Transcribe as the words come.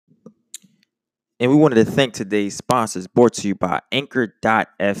And we wanted to thank today's sponsors brought to you by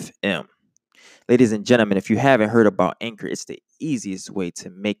Anchor.fm. Ladies and gentlemen, if you haven't heard about Anchor, it's the easiest way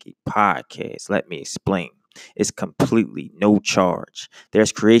to make a podcast. Let me explain. It's completely no charge.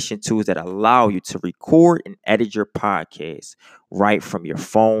 There's creation tools that allow you to record and edit your podcast right from your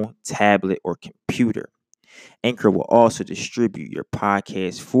phone, tablet, or computer. Anchor will also distribute your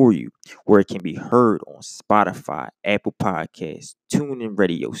podcast for you, where it can be heard on Spotify, Apple Podcasts, TuneIn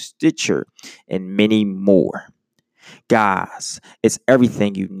Radio, Stitcher, and many more. Guys, it's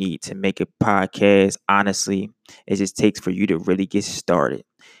everything you need to make a podcast. Honestly, it just takes for you to really get started.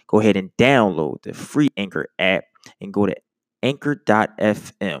 Go ahead and download the free Anchor app and go to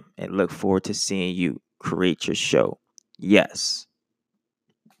anchor.fm and look forward to seeing you create your show. Yes.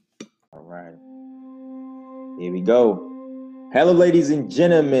 All right. Here we go. Hello, ladies and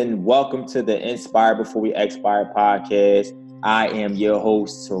gentlemen. Welcome to the Inspire Before We Expire podcast. I am your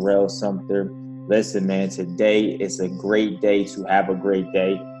host, Terrell Sumter. Listen, man, today is a great day to have a great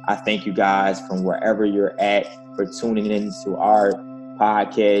day. I thank you guys from wherever you're at for tuning in to our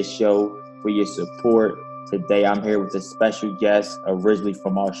podcast show, for your support. Today, I'm here with a special guest, originally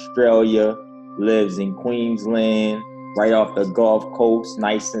from Australia, lives in Queensland, right off the Gulf Coast,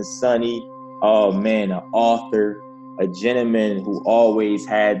 nice and sunny. Oh, man, an author, a gentleman who always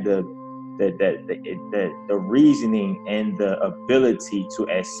had the reasoning and the ability to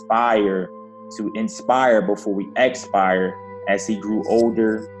inspire before we expire as he grew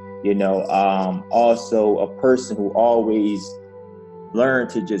older. Also a person who always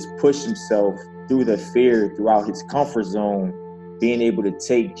learned to just push himself through the fear, throughout his comfort zone, being able to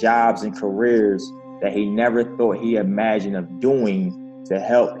take jobs and careers that he never thought he imagined of doing to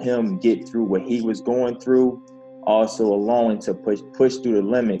help him get through what he was going through. Also allowing to push through the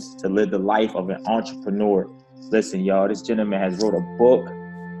limits to live the life of an entrepreneur. Listen, y'all, this gentleman has wrote a book,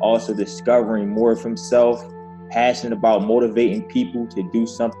 also discovering more of himself, passionate about motivating people to do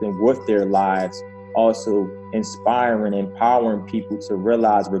something with their lives, also inspiring, empowering people to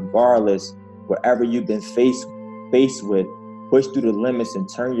realize regardless, whatever you've been faced with, push through the limits and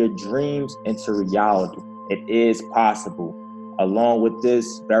turn your dreams into reality. It is possible. Along with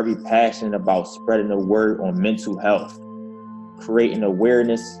this, very passionate about spreading the word on mental health, creating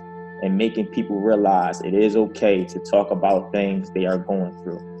awareness and making people realize it is okay to talk about things they are going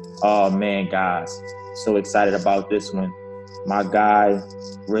through. Oh man, guys, so excited about this one. My guy,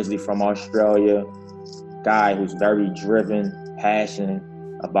 originally from Australia, guy who's very driven, passionate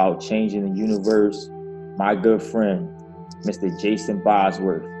about changing the universe. My good friend, Mr. Jason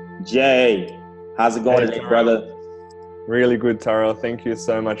Bosworth. Jay, how's it going today, brother? Really good, Taro. Thank you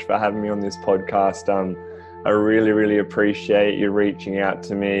so much for having me on this podcast. I really, really appreciate you reaching out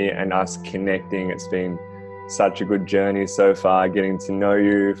to me and us connecting. It's been such a good journey so far, getting to know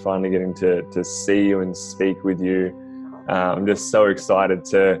you, finally getting to see you and speak with you. I'm just so excited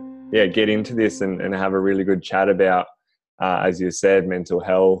to get into this and have a really good chat about, as you said, mental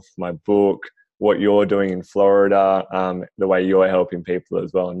health, my book, what you're doing in Florida, the way you're helping people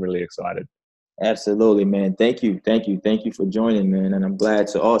as well. I'm really excited. Absolutely, man. Thank you for joining, man. And I'm glad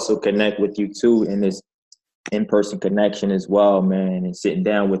to also connect with you too in this in-person connection as well, man, and sitting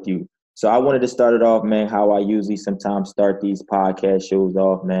down with you. So I wanted to start it off, man, how I usually sometimes start these podcast shows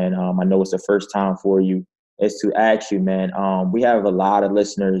off, man. I know it's the first time for you, is to ask you, man. We have a lot of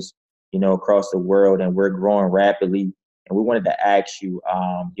listeners, across the world, and we're growing rapidly. And we wanted to ask you,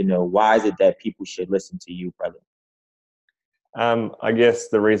 why is it that people should listen to you, brother? I guess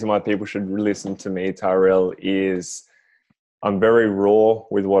the reason why people should listen to me, Tyrell, is I'm very raw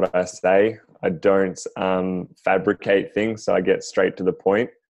with what I say. I don't fabricate things, so I get straight to the point.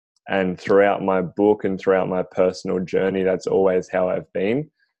 And throughout my book and throughout my personal journey, that's always how I've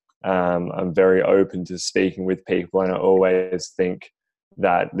been. I'm very open to speaking with people, and I always think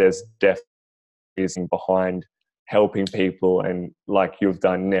that there's definitely reason behind helping people, and like you've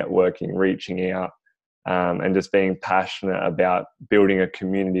done, networking, reaching out. And just being passionate about building a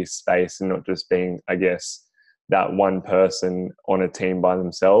community space and not just being, I guess, that one person on a team by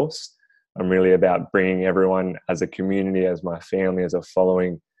themselves. I'm really about bringing everyone as a community, as my family, as a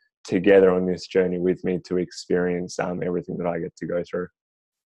following together on this journey with me to experience everything that I get to go through.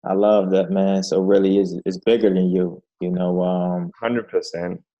 I love that, man. So really it's bigger than you,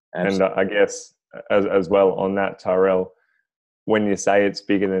 100%. And I guess as well on that, Tyrell, when you say it's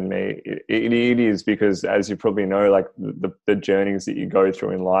bigger than me, it is, because as you probably know, like the journeys that you go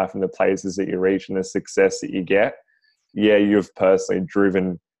through in life and the places that you reach and the success that you get, you've personally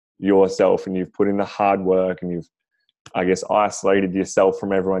driven yourself and you've put in the hard work and you've, I guess, isolated yourself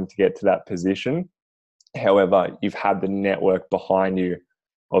from everyone to get to that position. However, you've had the network behind you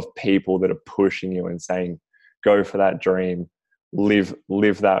of people that are pushing you and saying, go for that dream, live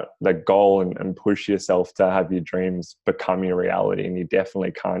that goal, and push yourself to have your dreams become your reality. And you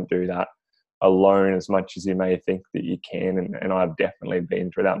definitely can't do that alone as much as you may think that you can. And I've definitely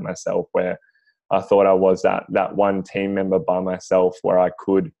been through that myself, where I thought I was that one team member by myself where I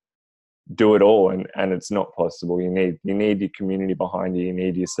could do it all, and it's not possible. You need your community behind you. You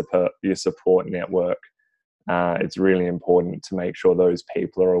need your support network. It's really important to make sure those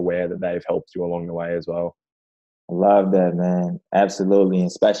people are aware that they've helped you along the way as well. I love that, man. Absolutely. And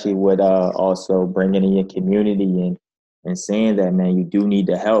especially with also bringing in your community and saying that, man, you do need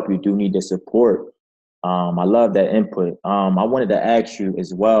the help. You do need the support. I love that input. I wanted to ask you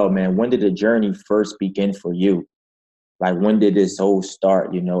as well, man, when did the journey first begin for you? Like, when did this whole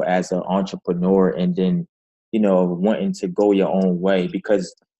start, as an entrepreneur, and then, wanting to go your own way?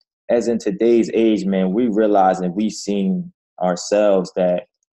 Because as in today's age, man, we realize and we've seen ourselves that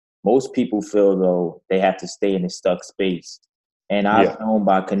most people feel though they have to stay in a stuck space. And I've Yeah, known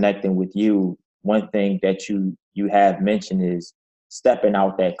by connecting with you, one thing that you have mentioned is stepping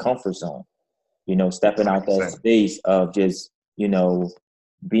out that comfort zone, stepping out that 100%. space of just,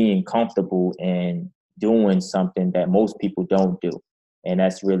 being comfortable and doing something that most people don't do. And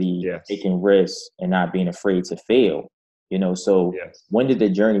that's really Yes, taking risks and not being afraid to fail. So yes. when did the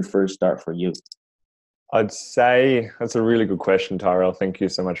journey first start for you? I'd say that's a really good question, Tyrell. Thank you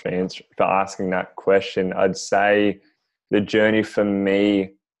so much for asking that question. I'd say the journey for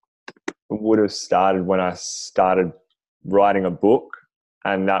me would have started when I started writing a book,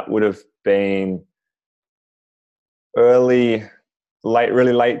 and that would have been early,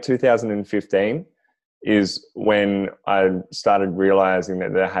 really late 2015 is when I started realizing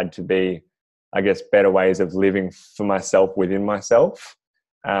that there had to be, I guess, better ways of living for myself within myself.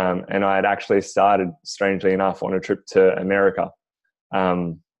 And I had actually started, strangely enough, on a trip to America.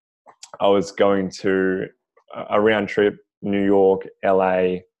 Um, I was going to a round trip, New York,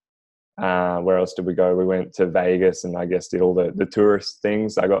 LA. Where else did we go? We went to Vegas and I guess did all the tourist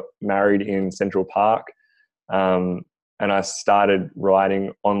things. I got married in Central Park. Um, and I started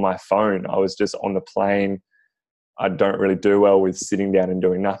writing on my phone. I was just on the plane. I don't really do well with sitting down and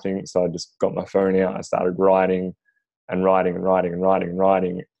doing nothing. So I just got my phone out. I started writing and writing and writing and writing and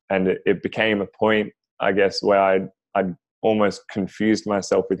writing. And it became a point, I guess, where I'd almost confused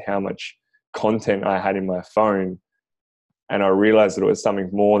myself with how much content I had in my phone. And I realized that it was something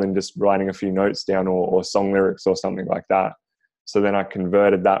more than just writing a few notes down or song lyrics or something like that. So then I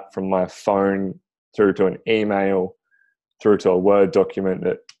converted that from my phone through to an email, through to a Word document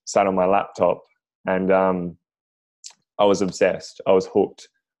that sat on my laptop. And I was obsessed. I was hooked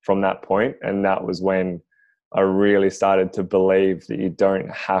from that point. And that was when I really started to believe that you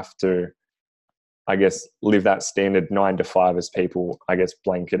don't have to, I guess, live that standard 9 to 5 as people, I guess,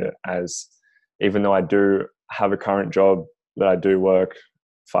 blanket it as. Even though I do have a current job that I do work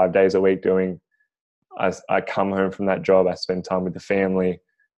 5 days a week doing, I come home from that job, I spend time with the family,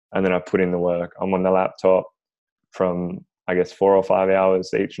 and then I put in the work. I'm on the laptop from, I guess, 4 or 5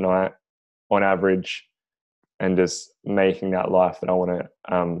 hours each night on average, and just making that life that I want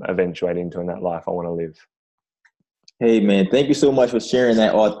to eventuate into, and that life I want to live. Hey, man, thank you so much for sharing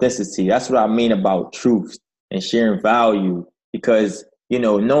that authenticity. That's what I mean about truth and sharing value, because,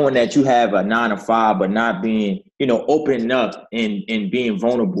 knowing that you have a 9 to 5, but not being, opening up and being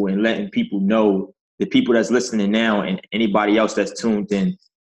vulnerable and letting people know, the people that's listening now and anybody else that's tuned in,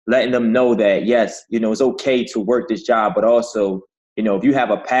 letting them know that, yes, it's okay to work this job, but also, if you have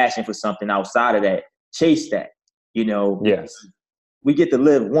a passion for something outside of that, chase that, because Yes. we get to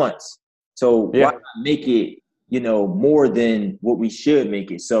live once. So why Yeah. not make it, more than what we should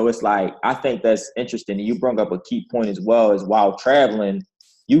make it? So it's like, I think that's interesting. And you brought up a key point as well, as while traveling,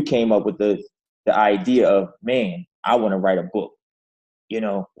 you came up with the idea of, man, I want to write a book.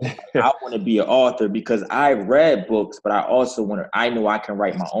 I want to be an author because I read books, but I know I can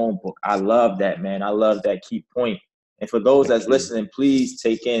write my own book. I love that, man. I love that key point. And for those Thank that's you. listening, please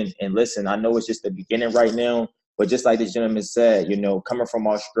take in and listen. I know it's just the beginning right now, but just like this gentleman said, coming from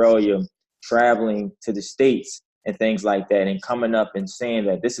Australia, traveling to the States and things like that, and coming up and saying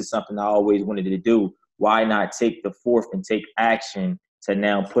that this is something I always wanted to do. Why not take the forth and take action to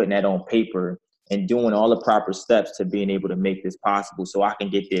now putting that on paper and doing all the proper steps to being able to make this possible, so I can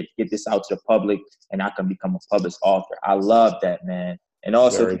get this out to the public and I can become a published author. I love that, man. And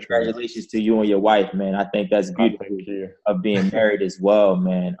also Very true. congratulations to you and your wife, man. I think that's Thank beautiful you. of being married as well,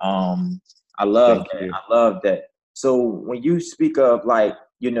 man. I love Thank that. you. I love that. So when you speak of, like,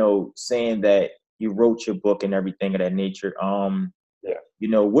 saying that you wrote your book and everything of that nature,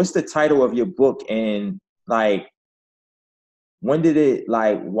 Yeah. what's the title of your book, and like when did it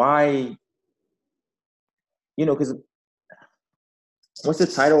like why, because what's the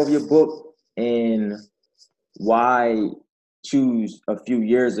title of your book and why choose a few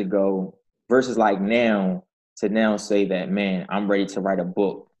years ago versus like now to now say that, man, I'm ready to write a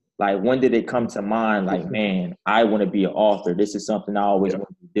book? Like, when did it come to mind? Like, man, I want to be an author. This is something I always Yeah,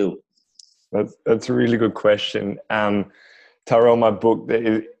 wanted to do. that's a really good question. Tyrell, my book,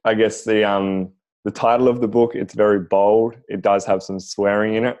 I guess the title of the book, it's very bold. It does have some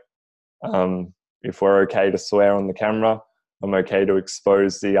swearing in it. If we're okay to swear on the camera, I'm okay to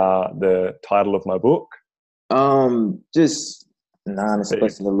expose the title of my book. Just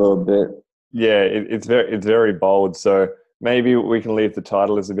non-explicit It, a little bit. yeah, it's very bold. So maybe we can leave the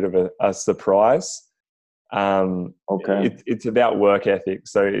title as a bit of a surprise. Okay. It's about work ethic.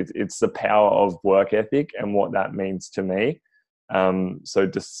 So it's the power of work ethic and what that means to me. So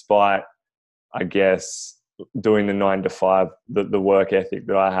despite, I guess, doing the 9 to 5, the work ethic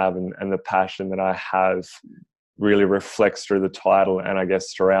that I have and the passion that I have really reflects through the title and I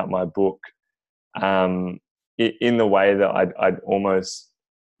guess throughout my book, in the way that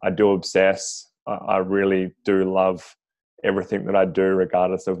I do obsess. I really do love everything that I do,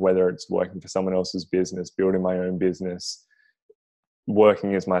 regardless of whether it's working for someone else's business, building my own business.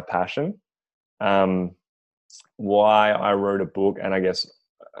 Working is my passion. Um, why I wrote a book, and I guess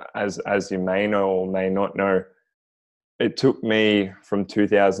as you may know or may not know, it took me from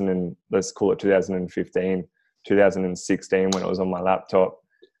 2000 and let's call it 2015, 2016 when it was on my laptop,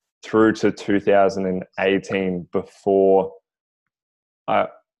 through to 2018 before I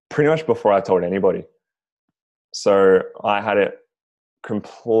pretty much before I told anybody. So I had it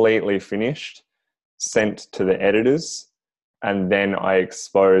completely finished, sent to the editors, and then I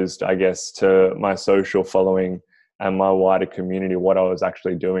exposed, I guess, to my social following and my wider community what I was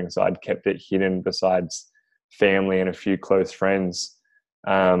actually doing. So I'd kept it hidden besides family and a few close friends.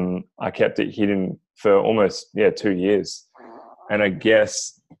 I kept it hidden for almost 2 years. And I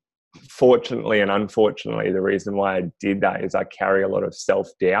guess fortunately and unfortunately, the reason why I did that is I carry a lot of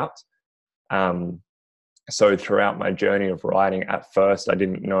self-doubt. So throughout my journey of writing, at first I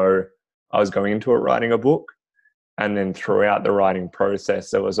didn't know I was going into it writing a book. And then throughout the writing process,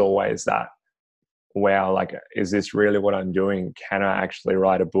 there was always that, wow, like, is this really what I'm doing? Can I actually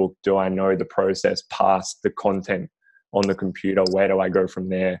write a book? Do I know the process past the content on the computer? Where do I go from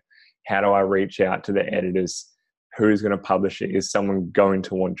there? How do I reach out to the editors? Who's going to publish it? Is someone going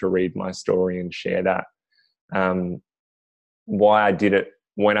to want to read my story and share that? Why I did it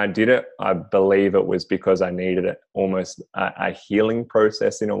when I did it, I believe it was because I needed it, almost a healing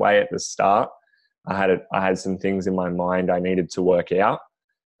process in a way at the start. I had some things in my mind I needed to work out,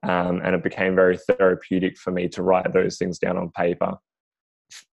 and it became very therapeutic for me to write those things down on paper.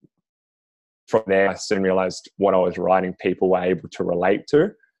 From there, I soon realized what I was writing people were able to relate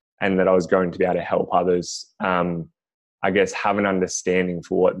to, and that I was going to be able to help others, I guess, have an understanding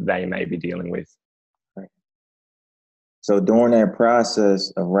for what they may be dealing with. So during that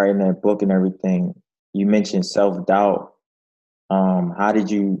process of writing that book and everything, you mentioned self-doubt. How did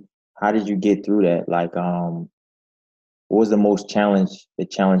you get through that? Like, what was the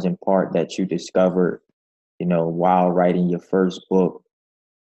challenging part that you discovered, while writing your first book?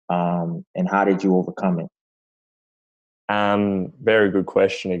 And how did you overcome it? Very good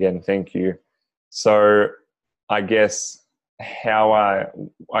question again. Thank you. So I guess I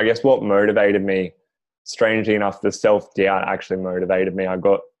guess what motivated me, strangely enough, the self-doubt actually motivated me. I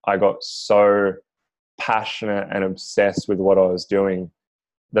got so passionate and obsessed with what I was doing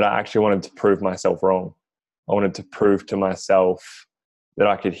that I actually wanted to prove myself wrong. I wanted to prove to myself that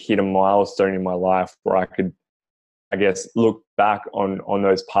I could hit a milestone in my life where I could, I guess, look back on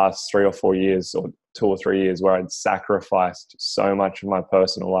those past 3 or 4 years or 2 or 3 years where I'd sacrificed so much of my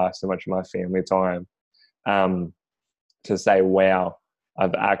personal life, so much of my family time, to say, wow,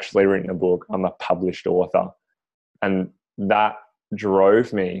 I've actually written a book. I'm a published author. And that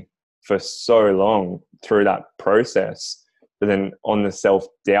drove me for so long through that process. But then on the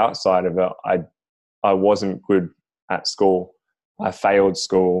self-doubt side of it, I wasn't good at school. I failed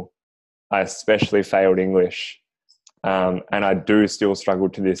school. I especially failed English. And I do still struggle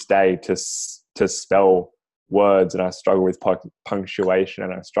to this day to spell words, and I struggle with punctuation,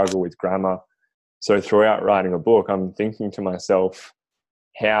 and I struggle with grammar. So throughout writing a book, I'm thinking to myself,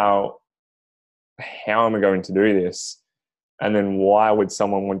 how am I going to do this? And then why would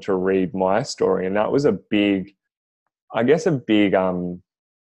someone want to read my story? And that was a big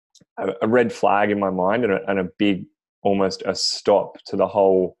a red flag in my mind, and a big, almost a stop to the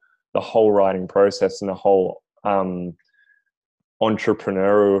whole writing process and the whole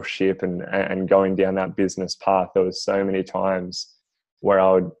entrepreneurship and going down that business path, there was so many times where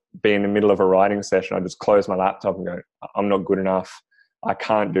I would be in the middle of a writing session. I'd just close my laptop and go, I'm not good enough. I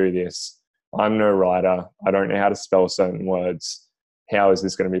can't do this. I'm no writer. I don't know how to spell certain words. How is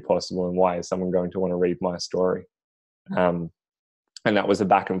this going to be possible? And why is someone going to want to read my story? And that was a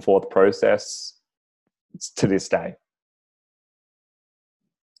back and forth process to this day.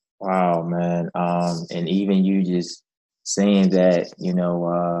 Wow, man. And even you just saying that,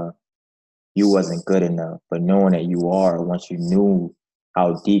 you wasn't good enough, but knowing that you are once you knew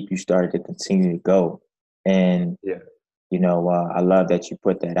how deep you started to continue to go. And, Yeah. I love that you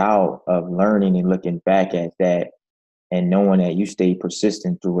put that out of learning and looking back at that and knowing that you stayed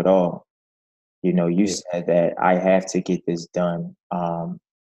persistent through it all. You said that I have to get this done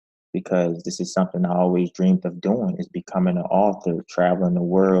because this is something I always dreamed of doing is becoming an author, traveling the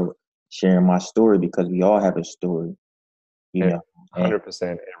world, sharing my story because we all have a story, Yeah, and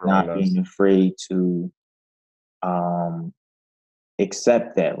 100%. Everyone not does. being afraid to um,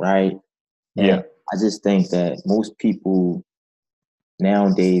 accept that, right? And Yeah. I just think that most people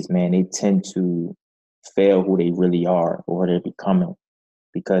nowadays, man, they tend to fail who they really are or they're becoming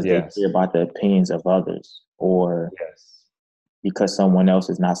because they Yes. care about the opinions of others or Yes. because someone else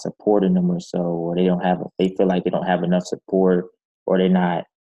is not supporting them or so, or they feel like they don't have enough support or they're not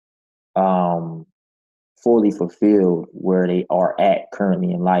um, fully fulfilled where they are at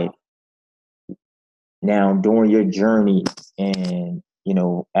currently in life. Now, during your journey and,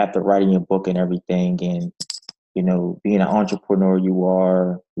 after writing your book and everything and, being an entrepreneur you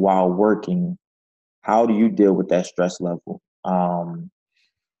are while working, how do you deal with that stress level?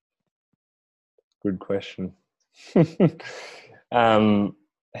 Good question. um,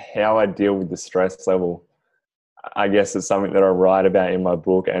 how I deal with the stress level. I guess it's something that I write about in my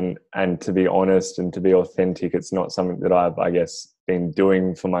book, and to be honest and to be authentic, it's not something that I've, I guess, been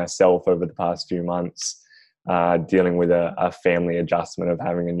doing for myself over the past few months. Dealing with a family adjustment of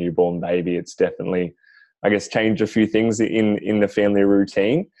having a newborn baby, it's definitely, I guess, changed a few things in the family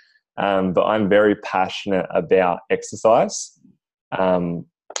routine. But I'm very passionate about exercise. Um,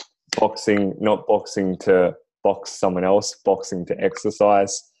 Boxing, not boxing to box someone else, boxing to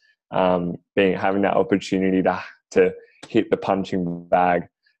exercise. Having that opportunity to hit the punching bag,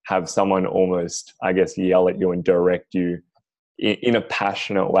 have someone almost, I guess, yell at you and direct you in a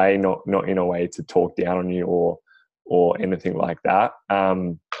passionate way, not in a way to talk down on you or anything like that.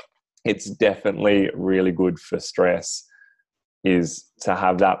 It's definitely really good for stress, is to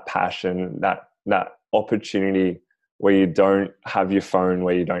have that passion, that opportunity where you don't have your phone,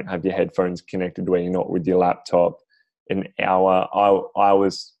 where you don't have your headphones connected, where you're not with your laptop. An hour, I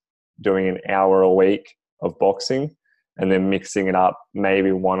was doing an hour a week of boxing and then mixing it up,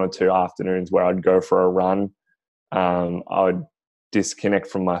 maybe 1 or 2 afternoons where I'd go for a run. I would disconnect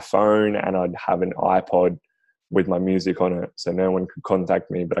from my phone and I'd have an iPod with my music on it, so no one could contact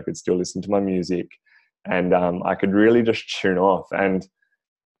me, but I could still listen to my music, and I could really just tune off. And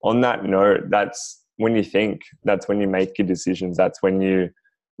on that note, that's when you think, that's when you make your decisions, that's when you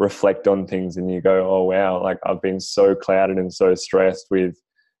reflect on things and you go, oh wow, like I've been so clouded and so stressed with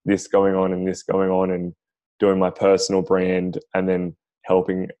this going on and this going on and doing my personal brand and then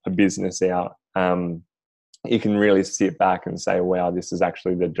helping a business out. You can really sit back and say, wow, this is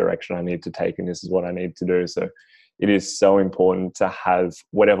actually the direction I need to take and this is what I need to do. So it is so important to have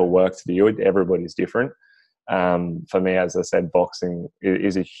whatever works for you. Everybody's different. For me, as I said, boxing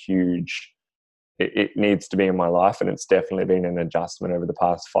is a huge, it needs to be in my life, and it's definitely been an adjustment over the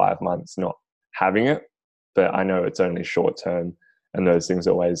past 5 months not having it. But I know it's only short term, and those things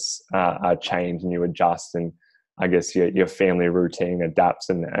always are change and you adjust, and I guess your family routine adapts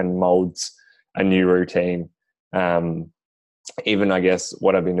and molds a new routine. Even I guess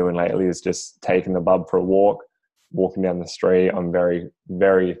what I've been doing lately is just taking the bub for a walk, walking down the street. I'm very,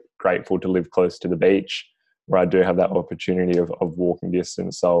 very grateful to live close to the beach where I do have that opportunity of walking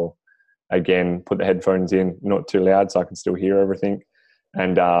distance. So again, put the headphones in, not too loud so I can still hear everything.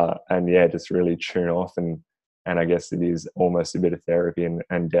 And yeah, just really tune off. And I guess it is almost a bit of therapy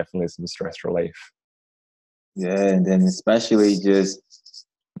and definitely some stress relief. Yeah, and then especially just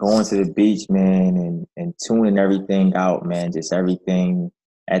going to the beach, man, and tuning everything out, man, just everything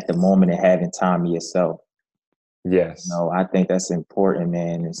at the moment and having time to yourself. Yes, I think that's important,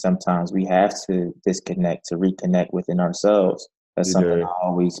 man. And sometimes we have to disconnect to reconnect within ourselves. That's you something do. I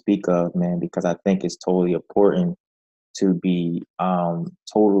always speak of, man, because I think it's totally important to be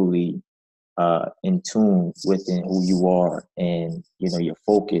totally in tune within who you are and your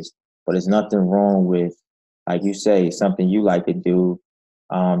focus. But there's nothing wrong with, like you say, something you like to do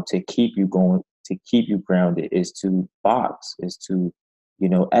to keep you going to keep you grounded is to box, is to,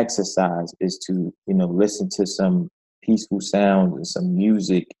 exercise, is to, listen to some peaceful sounds and some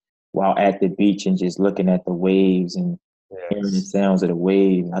music while at the beach and just looking at the waves and hearing the Yes. sounds of the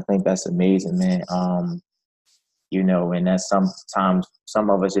waves. I think that's amazing, man. And that's sometimes some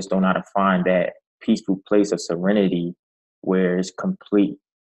of us just don't know how to find that peaceful place of serenity where it's complete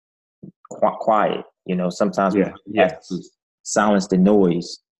quiet. Sometimes we Yeah. really have to Yes. silence the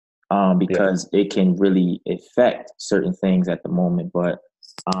noise Yeah. because it can really affect certain things at the moment. But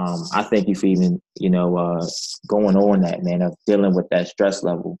I thank you for even, going on that, man, of dealing with that stress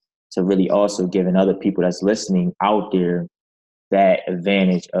level to really also giving other people that's listening out there that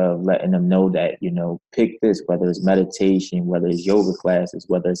advantage of letting them know that, pick this, whether it's meditation, whether it's yoga classes,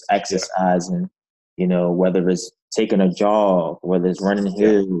 whether it's Yeah. exercising, whether it's taking a jog, whether it's running Yeah.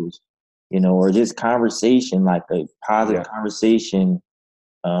 hills, or just conversation, like a positive Yeah. conversation,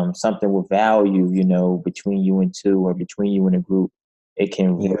 something with value, between you and two or between you and a group. It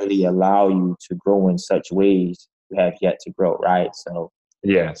can really Yes. allow you to grow in such ways you have yet to grow, right? So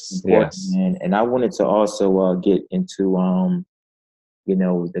Yes. important, Yes. man. And I wanted to also get into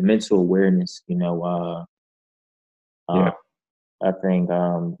the mental awareness, Yeah. uh, I think,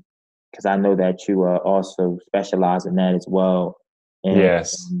 because I know that you also specialize in that as well, and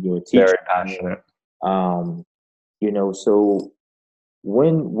Yes. you're a teacher. Very passionate. Um, so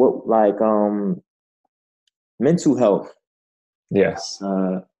what like mental health? Yes.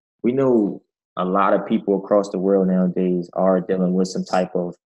 Uh, we know a lot of people across the world nowadays are dealing with some type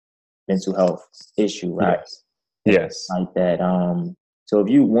of mental health issue, right? Yes. And Yes. like that. So if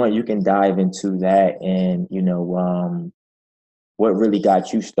you want, you can dive into that and, what really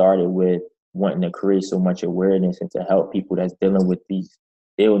got you started with wanting to create so much awareness and to help people that's dealing with these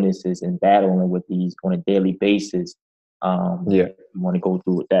illnesses and battling with these on a daily basis. Yeah. You want to go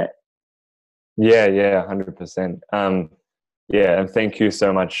through with that. Yeah. Yeah. 100%. Yeah. And thank you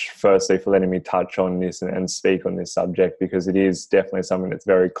so much, firstly, for letting me touch on this and speak on this subject, because it is definitely something that's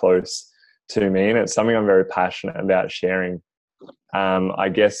very close to me, and it's something I'm very passionate about sharing. I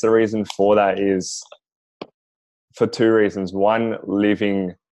guess the reason for that is for two reasons. One,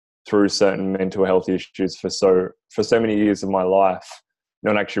 living through certain mental health issues for so many years of my life,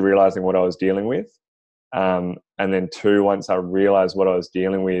 not actually realizing what I was dealing with. And then two, once I realized what I was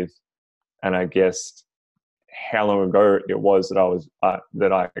dealing with, and I guess how long ago it was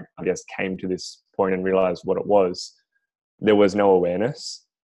that I guess came to this point and realized what it was, there was no awareness.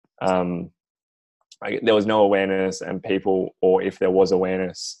 Um, there was no awareness, and people, or if there was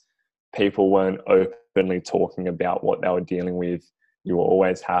awareness, people weren't openly talking about what they were dealing with. You were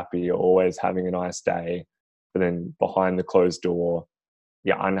always happy, you're always having a nice day, but then behind the closed door,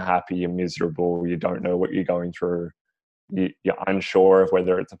 you're unhappy, you're miserable, you don't know what you're going through. You're unsure of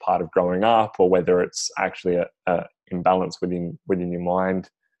whether it's a part of growing up or whether it's actually a imbalance within your mind.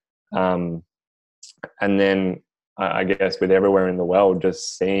 Um, and then I guess with everywhere in the world,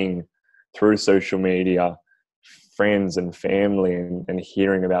 just seeing through social media friends and family, and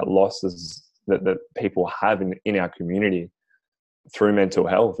hearing about losses that people have in our community through mental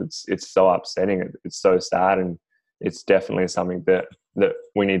health, it's so upsetting, it's so sad, and it's definitely something that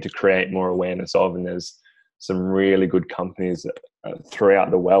we need to create more awareness of. And there's some really good companies throughout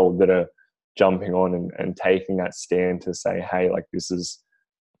the world that are jumping on and taking that stand to say, hey, like, this is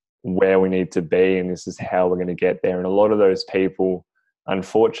where we need to be and this is how we're going to get there. And a lot of those people,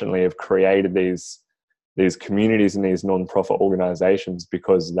 unfortunately, have created these communities and these non-profit organizations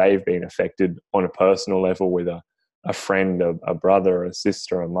because they've been affected on a personal level with a friend, a brother, a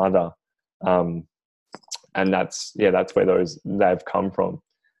sister, a mother. And that's where they've come from.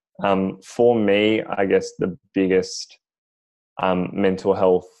 For me, I guess the biggest mental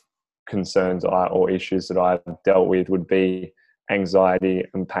health concerns or issues that I've dealt with would be anxiety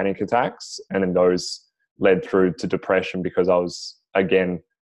and panic attacks. And then those led through to depression because I was, again,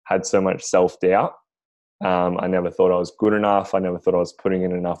 had so much self-doubt. I never thought I was good enough. I never thought I was putting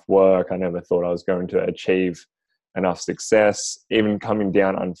in enough work. I never thought I was going to achieve enough success. Even coming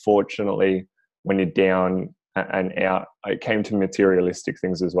down, unfortunately, when you're down and out, it came to materialistic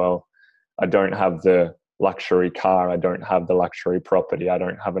things as well. I don't have the luxury car. I don't have the luxury property. I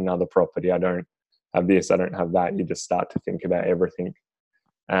don't have another property. I don't have this. I don't have that. You just start to think about everything.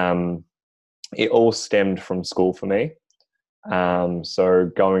 It all stemmed from school for me. So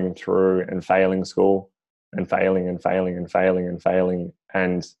going through and failing school and failing and failing and failing and failing,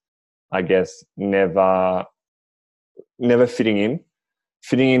 and I guess never fitting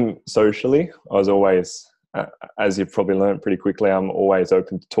in socially. I was always, as you've probably learned pretty quickly, I'm always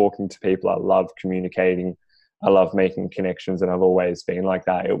open to talking to people. I love communicating. I love making connections, and I've always been like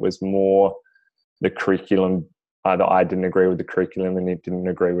that. It was more the curriculum, either I didn't agree with the curriculum and it didn't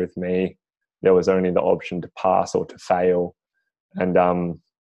agree with me. There was only the option to pass or to fail. And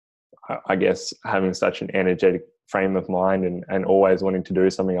I guess having such an energetic frame of mind and always wanting to do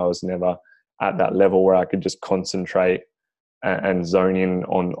something, I was never at that level where I could just concentrate and zone in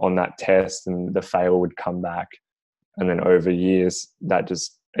on that test, and the fail would come back. And then over years, that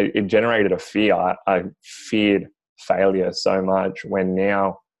just, it generated a fear. I feared failure so much, when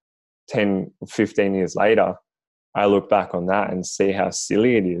now 10, 15 years later, I look back on that and see how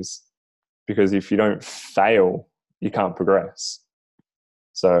silly it is, because if you don't fail, you can't progress.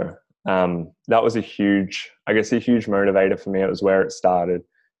 So that was a huge motivator for me. It was where it started.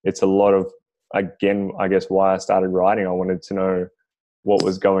 It's a lot of, again, I guess why I started writing. I wanted to know what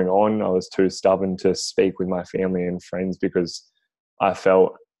was going on. I was too stubborn to speak with my family and friends because I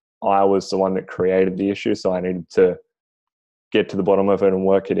felt I was the one that created the issue. So I needed to get to the bottom of it and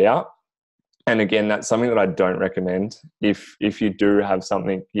work it out. And again, that's something that I don't recommend. If you do have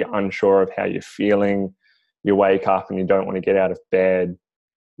something, you're unsure of how you're feeling, you wake up and you don't want to get out of bed,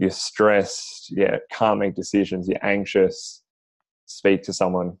 you're stressed, can't make decisions, you're anxious, speak to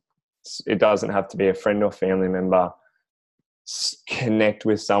someone. It doesn't have to be a friend or family member. Connect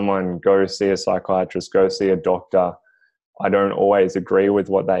with someone, go see a psychiatrist, go see a doctor. I don't always agree with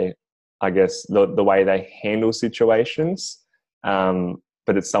what they, I guess, the way they handle situations,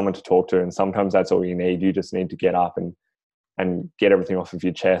 but it's someone to talk to, and sometimes that's all you need. You just need to get up and get everything off of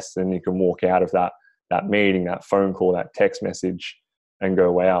your chest, and you can walk out of that meeting, that phone call, that text message, and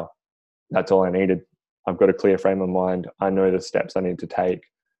go, wow, that's all I needed. I've got a clear frame of mind. I know the steps I need to take.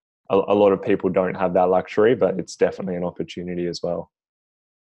 A lot of people don't have that luxury, but it's definitely an opportunity as well.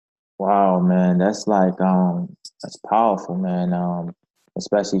 Wow, man, that's like that's powerful, man.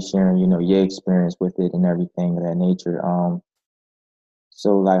 Especially sharing, your experience with it and everything of that nature.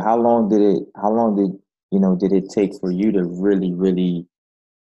 So like how long did it take for you to really, really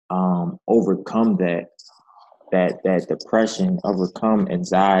overcome that depression, overcome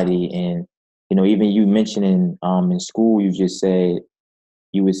anxiety, and even you mentioning in school, you just said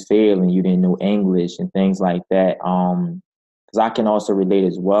you was failing, you didn't know English and things like that. Because I can also relate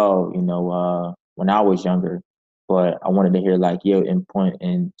as well, when I was younger, but I wanted to hear like your input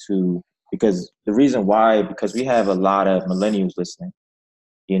into, because the reason why, because we have a lot of millennials listening,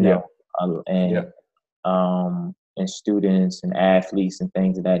 you Yeah. know, and Yeah. and students and athletes and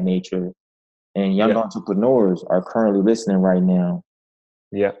things of that nature, and young Yeah. entrepreneurs are currently listening right now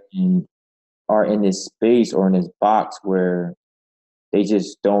Yeah. and are in this space or in this box where they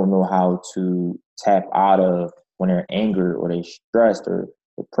just don't know how to tap out of when they're angry or they stressed or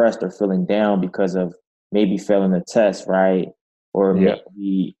depressed or feeling down because of maybe failing a test, right? Or Yeah.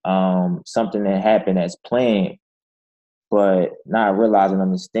 maybe something that happened as planned, but not realize and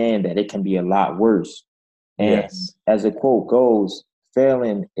understand that it can be a lot worse. And Yes. as the quote goes,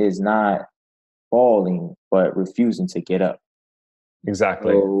 failing is not falling, but refusing to get up.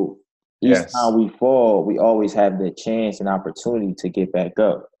 Exactly. So each Yes. time we fall, we always have the chance and opportunity to get back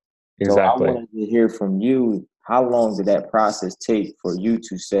up. So I Exactly. wanted to hear from you, how long did that process take for you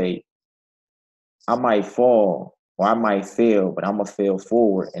to say, I might fall or I might fail, but I'm going to fail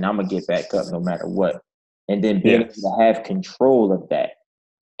forward and I'm going to get back up no matter what. And then being able Yes. to have control of that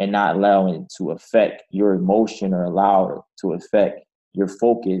and not allowing it to affect your emotion or allow it to affect your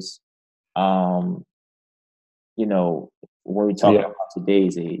focus. Um, when we talk Yeah. about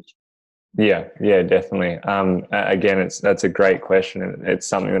today's age. Yeah. Yeah. Definitely. Again, that's a great question, and it's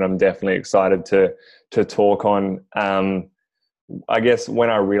something that I'm definitely excited to talk on. I guess when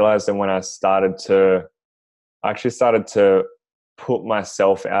I realized and when I actually started to put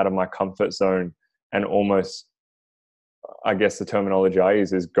myself out of my comfort zone and almost, I guess the terminology I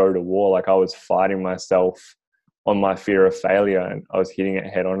use is go to war. Like I was fighting myself on my fear of failure, and I was hitting it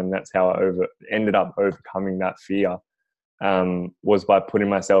head on, and that's how I ended up overcoming that fear. Was by putting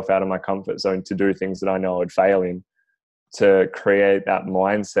myself out of my comfort zone to do things that I know I would fail in, to create that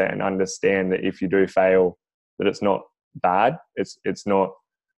mindset and understand that if you do fail, that it's not bad. It's not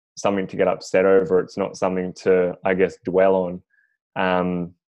something to get upset over. It's not something to, I guess, dwell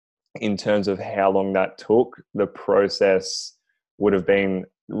on. In terms of how long that took, the process would have been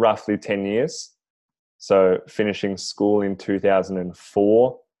roughly 10 years. So finishing school in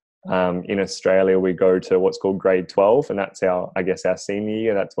 2004. In Australia, we go to what's called grade 12, and that's our senior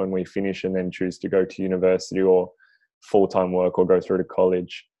year. That's when we finish and then choose to go to university or full-time work or go through to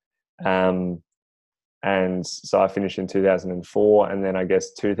college. And so I finished in 2004, and then I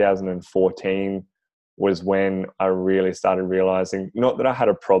guess 2014 was when I really started realizing, not that I had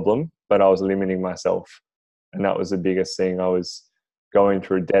a problem, but I was limiting myself. And that was the biggest thing. I was going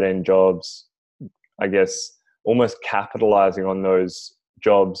through dead-end jobs, I guess, almost capitalizing on those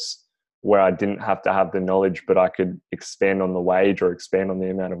jobs where I didn't have to have the knowledge, but I could expand on the wage or expand on the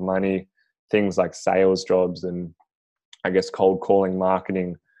amount of money, things like sales jobs and I guess cold calling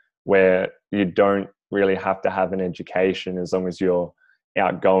marketing, where you don't really have to have an education as long as you're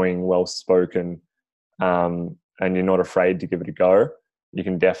outgoing, well spoken, and you're not afraid to give it a go. You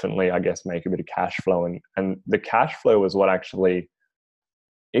can definitely, I guess, make a bit of cash flow. And the cash flow was what actually,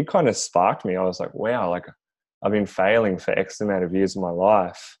 it kind of sparked me. I was like, wow, like I've been failing for X amount of years of my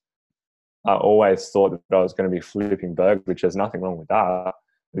life. I always thought that I was going to be flipping burgers, which there's nothing wrong with that.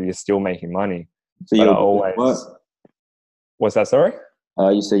 You're still making money. So But I you'll be what? always, what's that, sorry?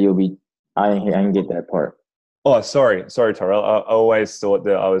 You said you'll be. I didn't get that part. Oh, sorry, Tyrell. I always thought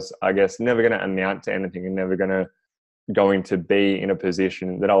that I was, I guess, never going to amount to anything and never going to be in a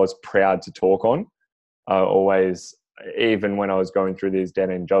position that I was proud to talk on. I always, even when I was going through these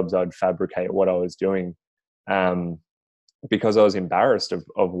dead end jobs, I'd fabricate what I was doing, because I was embarrassed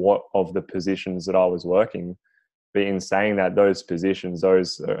of the positions that I was working. But in saying that, those positions,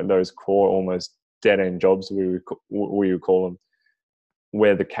 those core almost dead end jobs, we would call them,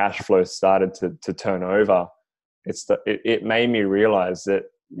 where the cash flow started to turn over, it made me realize that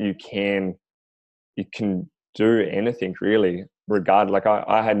you can do anything really, like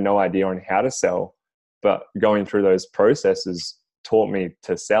I had no idea on how to sell, but going through those processes taught me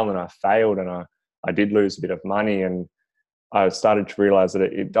to sell, and I failed, and I did lose a bit of money, and I started to realize that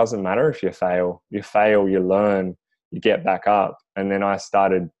it doesn't matter if you fail, you learn, you get back up. And then I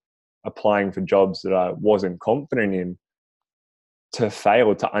started applying for jobs that I wasn't confident in, to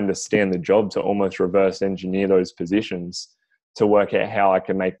fail to understand the job, to almost reverse engineer those positions, to work out how I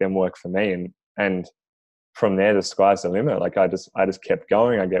can make them work for me. And from there, the sky's the limit. Like I just kept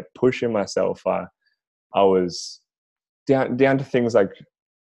going. I kept pushing myself. I was down to things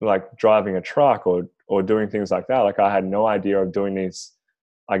like driving a truck or doing things like that. Like I had no idea of doing these,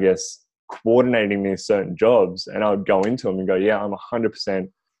 I guess, coordinating these certain jobs, and I would go into them and go, yeah, I'm 100%.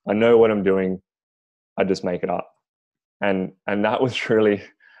 I know what I'm doing. I just make it up. And that was really,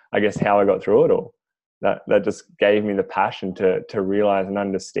 I guess, how I got through it all. That just gave me the passion to realize and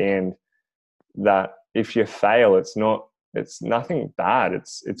understand that if you fail, it's nothing bad.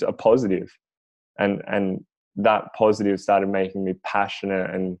 It's a positive. And that positive started making me passionate.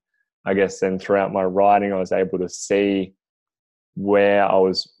 And I guess then throughout my writing, I was able to see where I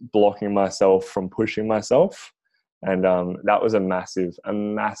was blocking myself from pushing myself. And that was a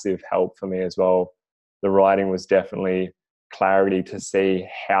massive help for me as well. The writing was definitely clarity to see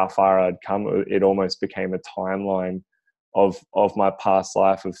how far I'd come. It almost became a timeline of my past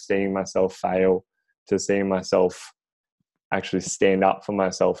life, of seeing myself fail to seeing myself actually stand up for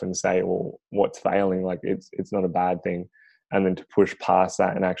myself and say, well, what's failing? Like it's not a bad thing. And then to push past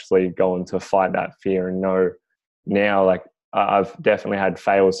that and actually go on to fight that fear and know now, like I've definitely had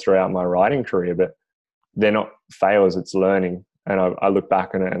fails throughout my writing career, but they're not fails, it's learning. And I look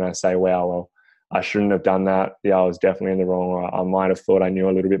back on it and I say, wow, well, I shouldn't have done that. Yeah, I was definitely in the wrong. I might have thought I knew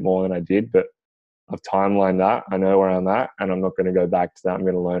a little bit more than I did, but I've timelined that. I know where I'm at, and I'm not going to go back to that. I'm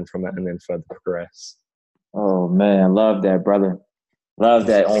going to learn from it and then further progress. Oh man, I love that, brother. Love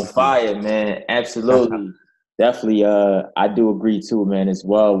that. On fire, man. Absolutely. Definitely. I do agree too, man, as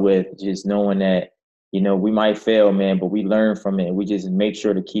well, with just knowing that, we might fail, man, but we learn from it. We just make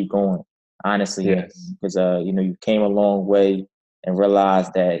sure to keep going, honestly, man. Yes. Because, you came a long way and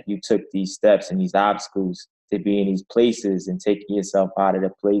realized that you took these steps and these obstacles to be in these places and taking yourself out of the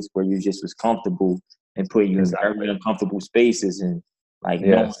place where you just was comfortable and putting you in very uncomfortable spaces and like,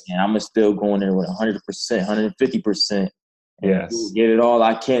 no, Yes. man, I'm still going in with 100%, 150%. And Yes. get it all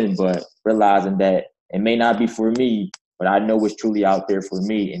I can, but realizing that it may not be for me, but I know it's truly out there for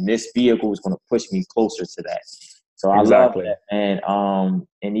me. And this vehicle is going to push me closer to that. So I love Exactly. that, man.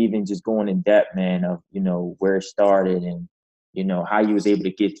 And even just going in depth, man, of, where it started and, how you was able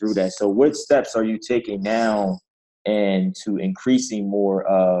to get through that. So what steps are you taking now and to increasing more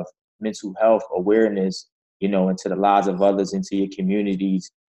of mental health awareness, into the lives of others, into your communities,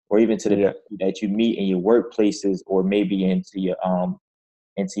 or even to the people that you meet in your workplaces, or maybe into your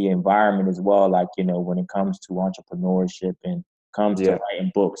environment as well, like, when it comes to entrepreneurship and comes to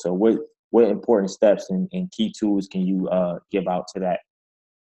writing books. So what important steps and key tools can you give out to that?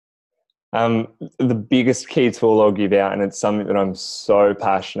 The biggest key tool I'll give out, and it's something that I'm so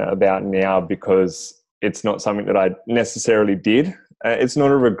passionate about now because it's not something that I necessarily did. It's not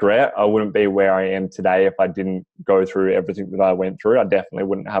a regret. I wouldn't be where I am today if I didn't go through everything that I went through. I definitely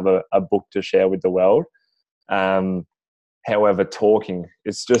wouldn't have a book to share with the world. However, talking,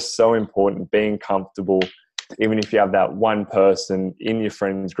 it's just so important, being comfortable, even if you have that one person in your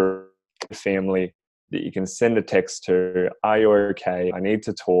friends group, family, that you can send a text to, are you okay? I need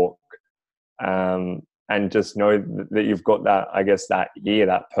to talk. And just know that you've got that, I guess, that ear,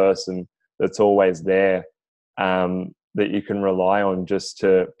 that person that's always there, that you can rely on just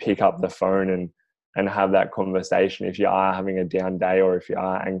to pick up the phone and have that conversation if you are having a down day, or if you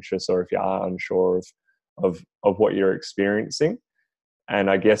are anxious, or if you are unsure of what you're experiencing. And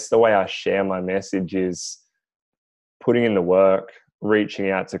I guess the way I share my message is putting in the work, reaching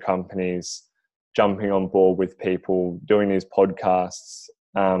out to companies, jumping on board with people, doing these podcasts,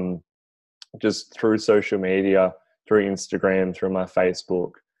 just through social media, through Instagram, through my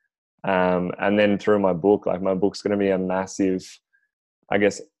Facebook, and then through my book. Like, my book's going to be a massive, I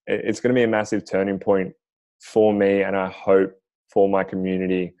guess it's going to be a massive turning point for me, and I hope for my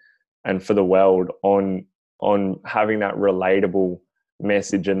community and for the world, on having that relatable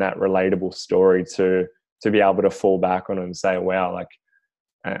message and that relatable story to be able to fall back on and say, wow, like,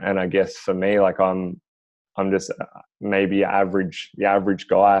 and I guess for me, like, I'm just maybe the average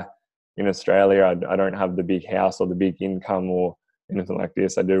guy in Australia. I don't have the big house or the big income or anything like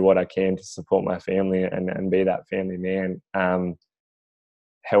this. I do what I can to support my family and be that family man.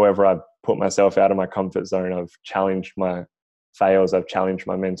 However, I've put myself out of my comfort zone. I've challenged my fails. I've challenged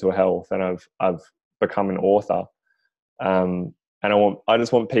my mental health, and I've become an author. And I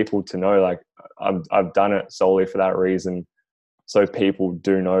just want people to know, like, I've done it solely for that reason. So people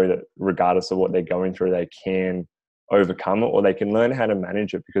do know that regardless of what they're going through, they can overcome it, or they can learn how to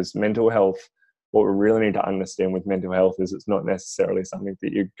manage it. Because mental health, what we really need to understand with mental health is it's not necessarily something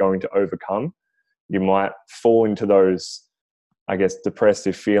that you're going to overcome. You might fall into those, I guess,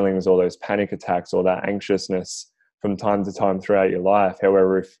 depressive feelings or those panic attacks or that anxiousness from time to time throughout your life.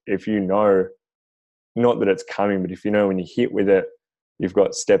 However, if you know, not that it's coming, but if you know when you hit with it, you've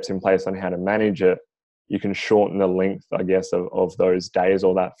got steps in place on how to manage it, you can shorten the length, I guess, of those days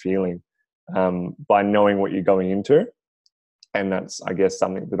or that feeling, by knowing what you're going into. And that's, I guess,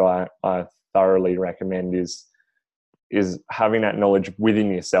 something that I thoroughly recommend is having that knowledge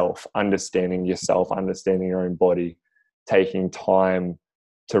within yourself, understanding your own body, taking time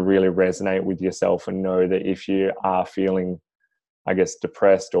to really resonate with yourself and know that if you are feeling, I guess,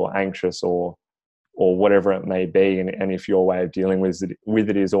 depressed or anxious or whatever it may be, and if your way of dealing with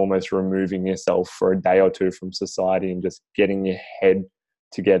it is almost removing yourself for a day or two from society and just getting your head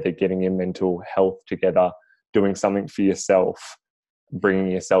together, getting your mental health together, doing something for yourself,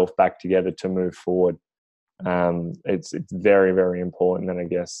 bringing yourself back together to move forward. It's very, very important. And I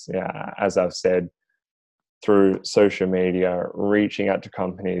guess, yeah, as I've said, through social media, reaching out to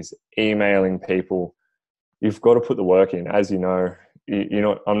companies, emailing people, you've got to put the work in. As you know,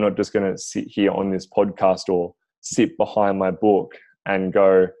 I'm not just going to sit here on this podcast or sit behind my book and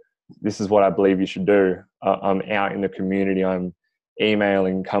go, this is what I believe you should do. I'm out in the community. I'm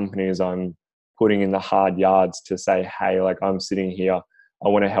emailing companies. I'm putting in the hard yards to say, hey, like, I'm sitting here. I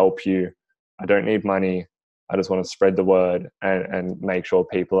want to help you. I don't need money. I just want to spread the word and make sure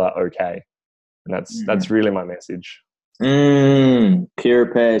people are okay. And that's really my message.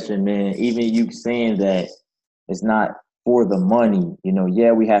 Pure passion, man. Even you saying that it's not for the money,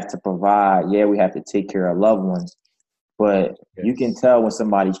 yeah, we have to provide. Yeah, we have to take care of loved ones. But you can tell when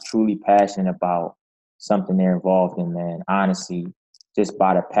somebody's truly passionate about something they're involved in, man, honestly, just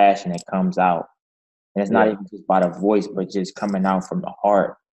by the passion that comes out. And it's not even just by the voice, but just coming out from the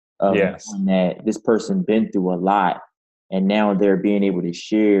heart of that this person been through a lot. And now they're being able to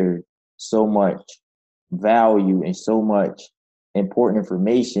share so much value and so much important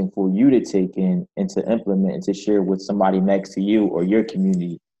information for you to take in and to implement and to share with somebody next to you or your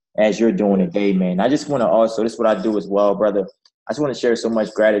community as you're doing today, man. I just want to also, this is what I do as well, brother. I just want to share so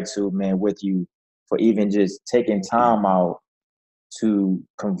much gratitude, man, with you for even just taking time out to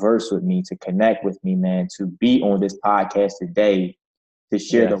converse with me, to connect with me, man, to be on this podcast today, to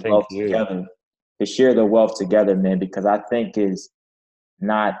share the wealth together, man, because I think is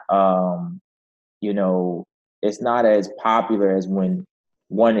not, it's not as popular as when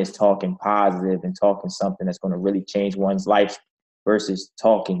one is talking positive and talking something that's going to really change one's life versus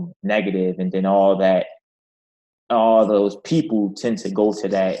talking negative. And then all those people tend to go to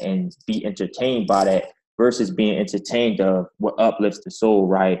that and be entertained by that versus being entertained of what uplifts the soul,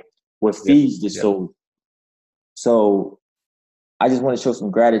 right? What feeds the soul. So I just want to show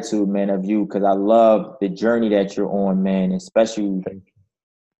some gratitude, man, of you, because I love the journey that you're on, man, especially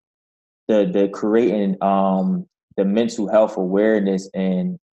the creating the mental health awareness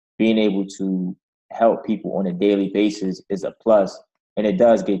and being able to help people on a daily basis is a plus. And it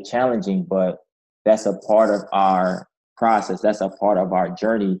does get challenging, but that's a part of our process. That's a part of our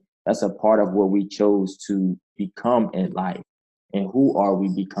journey. That's a part of what we chose to become in life. And who are we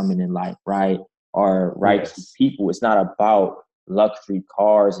becoming in life, right? are righteous Yes. people. It's not about luxury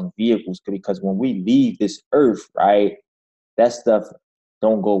cars and vehicles, because when we leave this earth, right, that stuff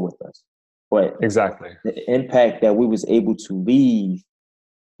don't go with us. But Exactly. the impact that we was able to leave,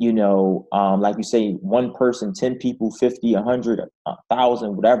 like you say, one person, 10 people, 50, 100,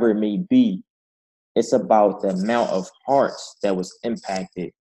 1,000, whatever it may be, it's about the amount of hearts that was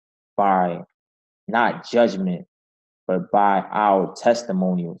impacted by not judgment, but by our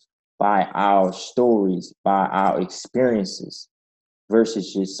testimonials, by our stories, by our experiences,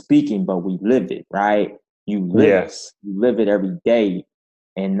 versus just speaking, but we live it, right? Yes. You live it every day,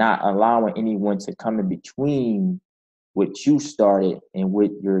 and not allowing anyone to come in between what you started and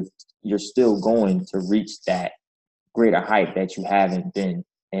what you're still going to reach that greater height that you haven't been,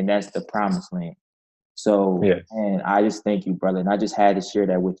 and that's the promised land. So, Yes. man, I just thank you, brother, and I just had to share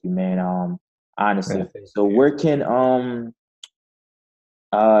that with you, man. Honestly. Yeah, thank So, you. where can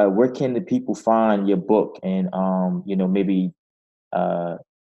the people find your book, and maybe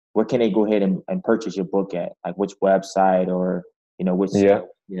where can they go ahead and purchase your book at? Like which website, or which? Yeah.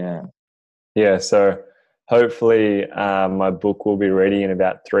 Yeah. Yeah. So hopefully my book will be ready in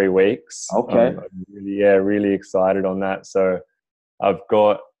about 3 weeks. Okay. I'm really excited on that. So I've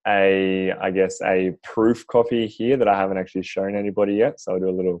got I guess a proof copy here that I haven't actually shown anybody yet. So I'll do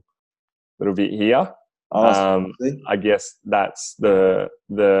a little bit here. Awesome. I guess that's the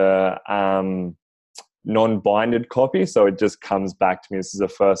non-binded copy. So it just comes back to me. This is the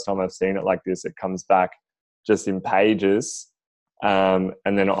first time I've seen it like this. It comes back just in pages. And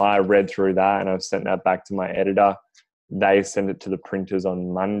then I read through that and I've sent that back to my editor. They send it to the printers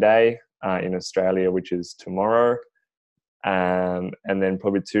on Monday in Australia, which is tomorrow. And then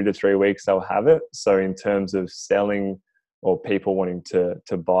probably 2 to 3 weeks they'll have it. So in terms of selling or people wanting to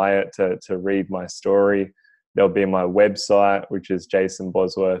buy it, to read my story, there'll be my website, which is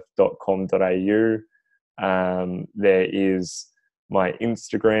jasonbosworth.com.au. There is my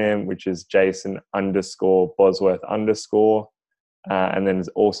Instagram, which is Jason_Bosworth_. And then there's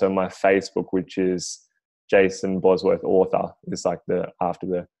also my Facebook, which is Jason Bosworth Author. It's like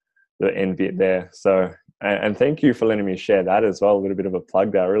after the end bit there. So, and thank you for letting me share that as well. A little bit of a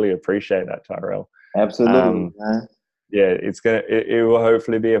plug there. I really appreciate that, Tyrell. Absolutely, man. Yeah, it will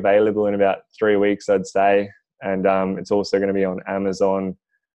hopefully be available in about 3 weeks, I'd say. And it's also going to be on Amazon.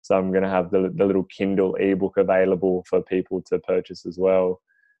 So I'm going to have the little Kindle ebook available for people to purchase as well.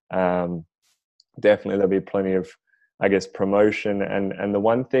 Definitely there'll be plenty of, I guess, promotion. And the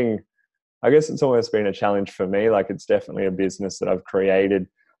one thing, I guess it's almost been a challenge for me. Like, it's definitely a business that I've created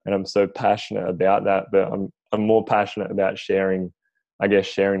and I'm so passionate about that, but I'm more passionate about sharing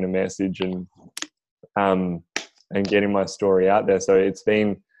the message and getting my story out there. So it's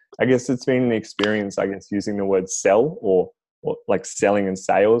been an experience, using the word sell or like selling and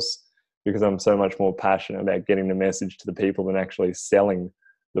sales, because I'm so much more passionate about getting the message to the people than actually selling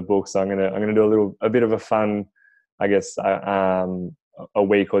the book. So I'm gonna do a bit of a fun, a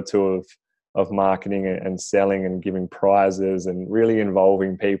week or two of marketing and selling and giving prizes and really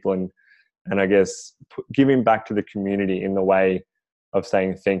involving people and I guess giving back to the community in the way of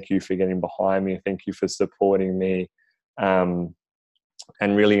saying thank you for getting behind me, thank you for supporting me, and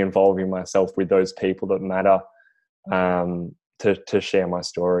really involving myself with those people that matter, to share my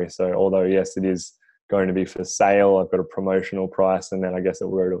story. So although yes, it is going to be for sale, I've got a promotional price, and then I guess it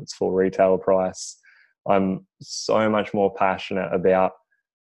will go to its full retail price. I'm so much more passionate about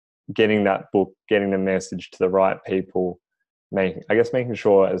getting that book, getting the message to the right people, making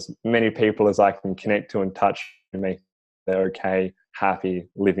sure as many people as I can connect to and touch and make they're okay, happy,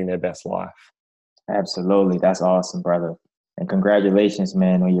 living their best life. Absolutely. That's awesome, brother. And congratulations,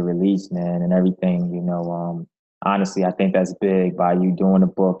 man, on your release, man, and everything. Honestly, I think that's big by you doing a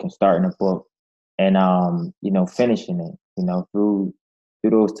book and starting a book and finishing it, through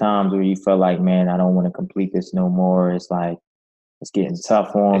those times where you felt like, man, I don't want to complete this no more. It's like it's getting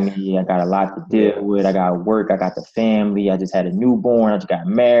tough on me. I got a lot to deal with. I got work. I got the family. I just had a newborn. I just got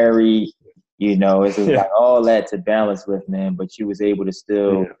married. It's just like all that to balance with, man. But you was able to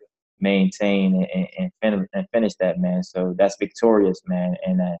still maintain and finish that, man. So that's victorious, man.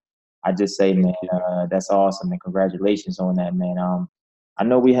 And I just say, man, that's awesome, and congratulations on that, man. I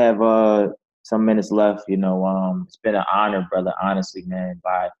know we have some minutes left. It's been an honor, brother. Honestly, man,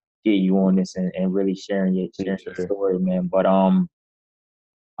 by getting you on this and really sharing your story, man. But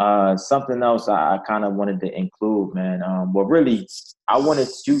something else I kind of wanted to include, man. Well, really, I wanted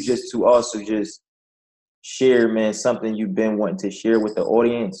you just to also just share, man, something you've been wanting to share with the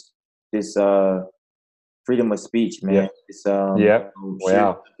audience. This freedom of speech, man. Wow.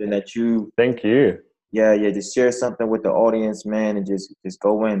 Something that you Thank you. Yeah, just share something with the audience, man, and just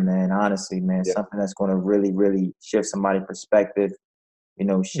go in, man. Honestly, man, Yeah. something that's going to really, really shift somebody's perspective.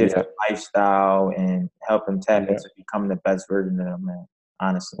 Shift Yeah. the lifestyle and help them tap Yeah. into becoming the best version of them, man.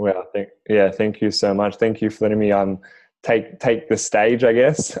 Honestly. Well, thank you so much. Thank you for letting me take the stage, I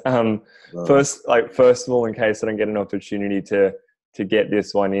guess. Love. First of all, in case I don't get an opportunity to get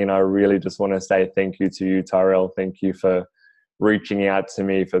this one in, I really just want to say thank you to you, Tyrell. Thank you for reaching out to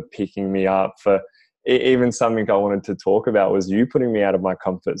me, for picking me up, for even something I wanted to talk about was you putting me out of my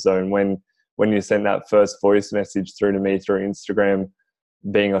comfort zone when you sent that first voice message through to me through Instagram,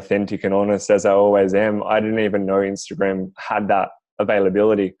 being authentic and honest as I always am. I didn't even know Instagram had that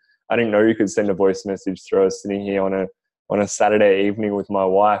availability. I didn't know you could send a voice message through. I was sitting here on a Saturday evening with my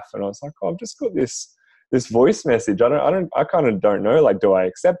wife, and I was like, oh, I've just got this voice message. I kind of don't know. Like, do I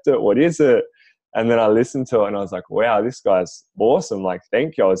accept it? What is it? And then I listened to it, and I was like, wow, this guy's awesome. Like,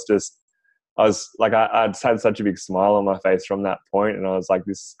 thank you. I'd had such a big smile on my face from that point, and I was like,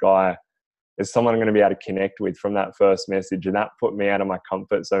 this guy is someone I'm going to be able to connect with from that first message. And that put me out of my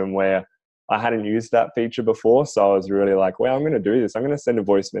comfort zone where I hadn't used that feature before. So I was really like, well, I'm going to do this. I'm going to send a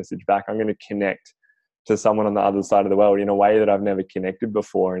voice message back. I'm going to connect to someone on the other side of the world in a way that I've never connected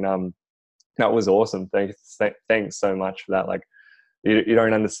before. And that was awesome. Thanks so much for that. Like, you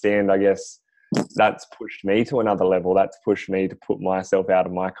don't understand, I guess, that's pushed me to another level. That's pushed me to put myself out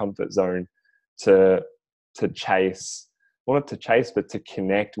of my comfort zone to chase, well, not to chase, but to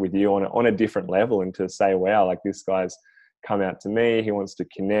connect with you on a different level, and to say, wow, like, this guy's come out to me. He wants to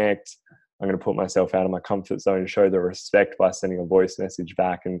connect. I'm going to put myself out of my comfort zone and show the respect by sending a voice message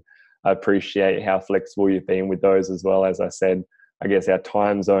back. And I appreciate how flexible you've been with those as well. As I said, I guess our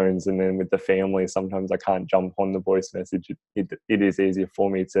time zones, and then with the family, sometimes I can't jump on the voice message. It is easier for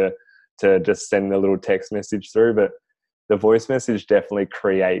me to just send a little text message through, but the voice message definitely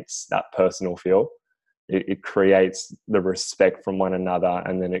creates that personal feel. It creates the respect from one another,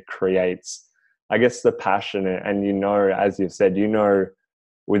 and then it creates, I guess, the passion. And as you've said,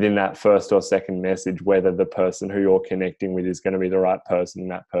 within that first or second message whether the person who you're connecting with is going to be the right person,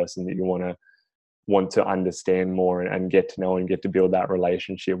 that person that you want to understand more and get to know and get to build that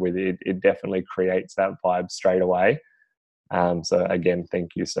relationship with. It definitely creates that vibe straight away. So again,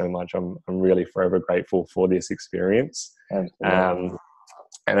 thank you so much. I'm really forever grateful for this experience. And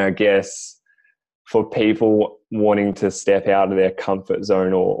I guess for people wanting to step out of their comfort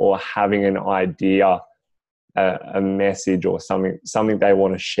zone, or having an idea, a message, or something they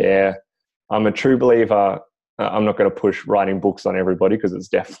want to share, I'm a true believer. I'm not going to push writing books on everybody, because it's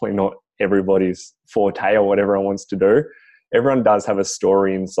definitely not everybody's forte or what everyone wants to do. Everyone does have a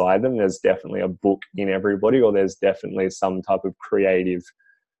story inside them. There's definitely a book in everybody, or there's definitely some type of creative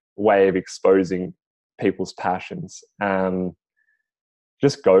way of exposing people's passions.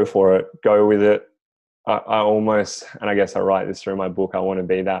 Just go for it. Go with it. I almost, and I guess I write this through my book, I want to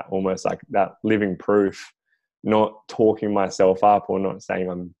be that, almost like that living proof, not talking myself up or not saying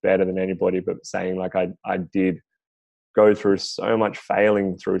I'm better than anybody, but saying, like, I did go through so much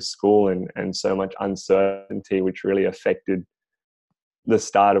failing through school and so much uncertainty, which really affected the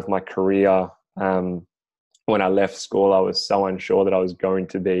start of my career. When I left school, I was so unsure that I was going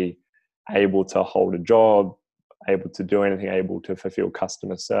to be able to hold a job, able to do anything, able to fulfill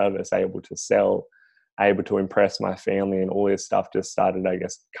customer service, able to sell, able to impress my family, and all this stuff just started, I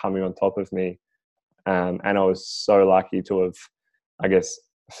guess, coming on top of me. And I was so lucky to have, I guess,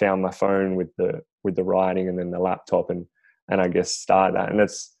 found my phone with the writing, and then the laptop, and I guess start that. And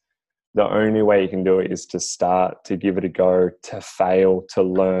that's the only way you can do it, is to start, to give it a go, to fail, to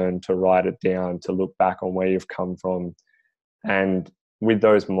learn, to write it down, to look back on where you've come from. And with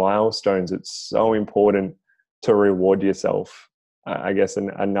those milestones, it's so important to reward yourself. I guess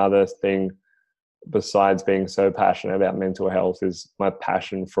another thing, besides being so passionate about mental health, is my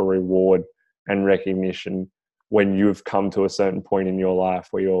passion for reward and recognition. When you've come to a certain point in your life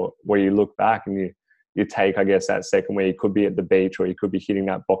where you look back and you take, I guess, that second, where you could be at the beach, or you could be hitting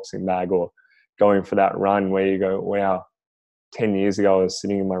that boxing bag, or going for that run, where you go, wow, 10 years ago I was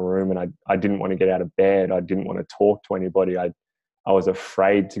sitting in my room and I didn't want to get out of bed. I didn't want to talk to anybody. I was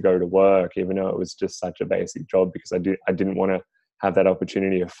afraid to go to work, even though it was just such a basic job, because I didn't want to have that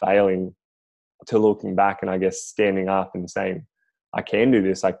opportunity of failing, to looking back and, I guess, standing up and saying, I can do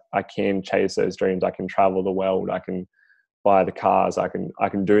this. I can chase those dreams. I can travel the world. I can buy the cars. I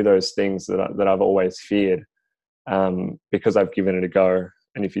can do those things that I've always feared, because I've given it a go.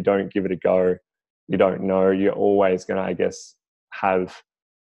 And if you don't give it a go, you don't know. You're always going to, I guess, have,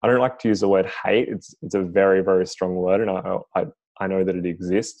 I don't like to use the word hate. It's a very, very strong word, and I know that it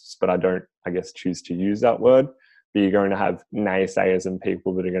exists, but I don't, I guess, choose to use that word. But you're going to have naysayers and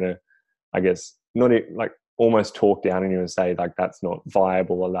people that are going to I guess, not like almost talk down on you and say like that's not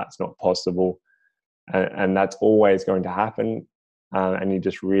viable or that's not possible. And that's always going to happen. And you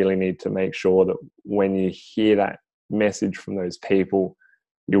just really need to make sure that when you hear that message from those people,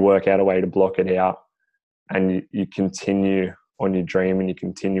 you work out a way to block it out, and you continue on your dream and you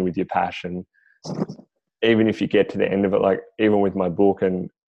continue with your passion. Even if you get to the end of it, like even with my book, and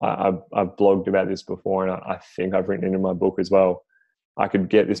I've blogged about this before, and I think I've written it in my book as well. I could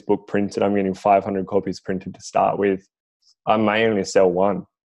get this book printed. I'm getting 500 copies printed to start with. I may only sell one.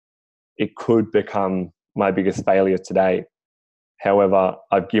 It could become my biggest failure today. However,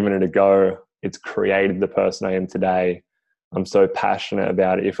 I've given it a go. It's created the person I am today. I'm so passionate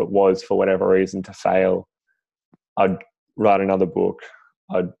about it. If it was for whatever reason to fail, I'd write another book.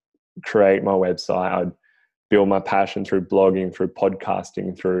 I'd create my website. I'd build my passion through blogging, through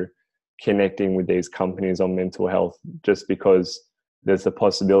podcasting, through connecting with these companies on mental health, just because there's the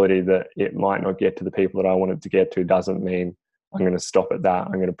possibility that it might not get to the people that I want it to get to doesn't mean I'm going to stop at that.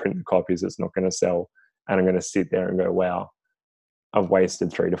 I'm going to print the copies. It's not going to sell. And I'm going to sit there and go, wow, I've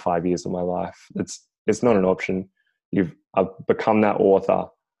wasted 3 to 5 years of my life. It's not an option. I've become that author.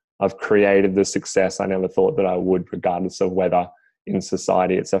 I've created the success I never thought that I would, regardless of whether in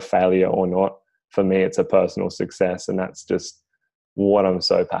society it's a failure or not. For me, it's a personal success. And that's just what I'm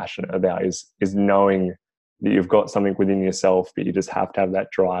so passionate about is knowing that you've got something within yourself, but you just have to have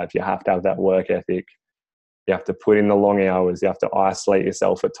that drive. You have to have that work ethic. You have to put in the long hours. You have to isolate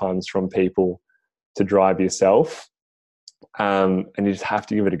yourself at times from people to drive yourself. And you just have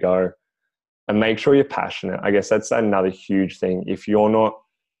to give it a go and make sure you're passionate. I guess that's another huge thing. If you're not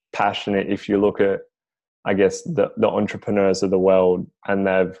passionate, if you look at, I guess, the entrepreneurs of the world and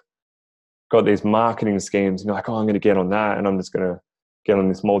they've got these marketing schemes and you're like, oh, I'm going to get on that and I'm just going to get on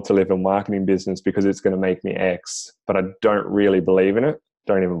this multi-level marketing business because it's going to make me X, but I don't really believe in it,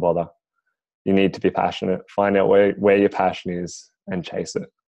 don't even bother. You need to be passionate. Find out where your passion is and chase it.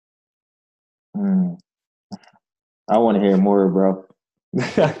 I want to hear more, bro.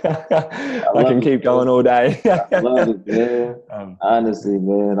 I can keep going all day. I love it, man. Honestly,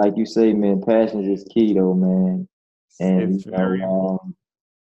 man, like you say, man, passion is key, though, man. And it's very important.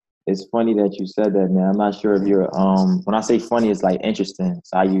 It's funny that you said that, man. I'm not sure if you're when I say funny, it's like interesting.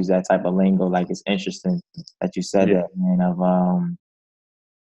 So I use that type of lingo, like it's interesting that you said that, man.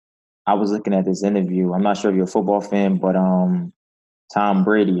 I was looking at this interview. I'm not sure if you're a football fan, but Tom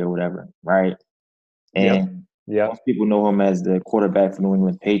Brady or whatever, right? And most people know him as the quarterback for New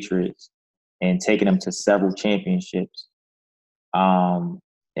England Patriots and taking them to several championships. And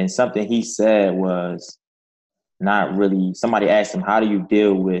something he said was not really, somebody asked him, how do you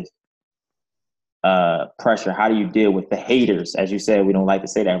deal with pressure? How do you deal with the haters? As you said, we don't like to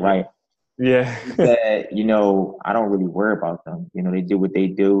say that, right? Yeah. He said, I don't really worry about them. They do what they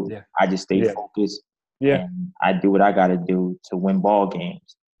do. Yeah. I just stay focused. Yeah. And I do what I got to do to win ball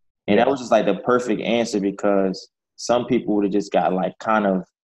games. And that was just like the perfect answer, because some people would have just got like kind of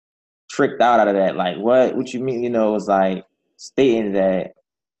tricked out of that. Like, what you mean? It's like stating that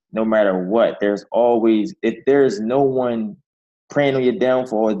no matter what, there's always, if there's no one praying on your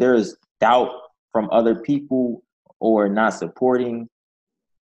downfall, or there's doubt from other people or not supporting,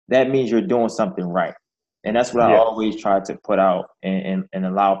 that means you're doing something right. And that's what I always try to put out and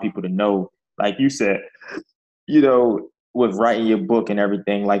allow people to know. Like you said, with writing your book and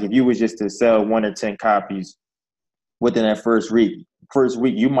everything, like if you was just to sell 1 or 10 copies within that first week,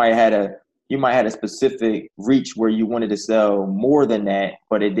 you might had a specific reach where you wanted to sell more than that,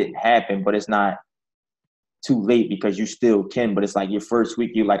 but it didn't happen. But it's not too late because you still can. But it's like your first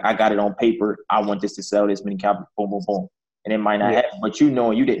week, you're like, I got it on paper. I want this to sell this many copies, boom, boom, boom. And it might not happen, but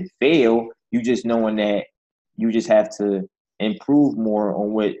knowing you didn't fail, you just knowing that you just have to improve more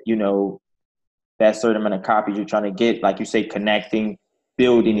on what, that certain amount of copies you're trying to get. Like you say, connecting,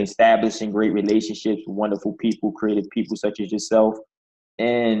 building, establishing great relationships with wonderful people, creative people such as yourself.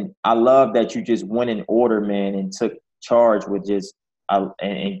 And I love that you just went in order, man, and took charge with just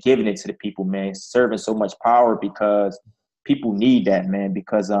and giving it to the people, man, serving so much power, because people need that, man,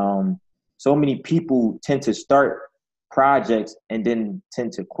 because so many people tend to start projects and then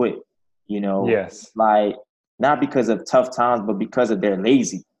tend to quit, like not because of tough times, but because of they're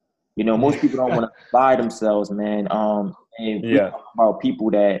lazy. Most people don't want to buy themselves, man. And we talk about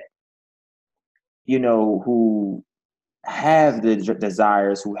people that, who have the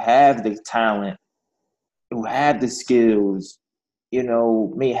desires, who have the talent, who have the skills,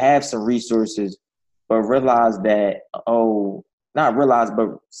 may have some resources, but realize that,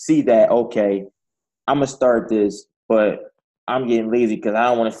 but see that, okay, I'm going to start this, but I'm getting lazy because I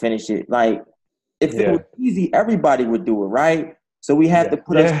don't want to finish it. Like, if it was easy, everybody would do it, right? So we have to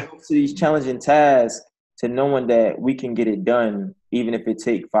put Yeah. ourselves to these challenging tasks to knowing that we can get it done, even if it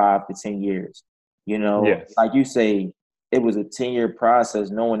take 5 to 10 years. You know, Yes. like you say, it was a 10-year process,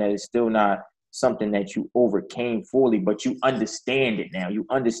 knowing that it's still not something that you overcame fully, but you understand it now. You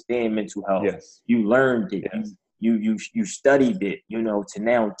understand mental health. Yes. You learned it. Yes. You studied it, you know, to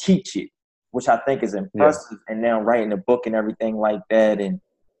now teach it, which I think is Yes. impressive. And now writing a book and everything like that, and,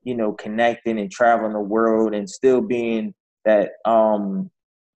 you know, connecting and traveling the world and still being that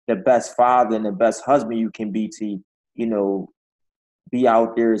the best father and the best husband you can be to, you know, be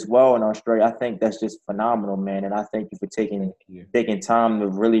out there as well in Australia. I think that's just phenomenal, man. And I thank you for Thank you. taking time to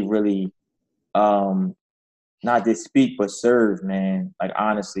really, really not just speak but serve, man. Like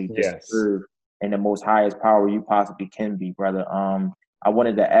honestly, just Yes. serve in the most highest power you possibly can be, brother. I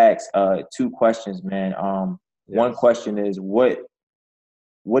wanted to ask 2 questions, man. One Yes. question is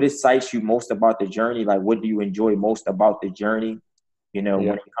what excites you most about the journey? Like what do you enjoy most about the journey? You know, Yeah.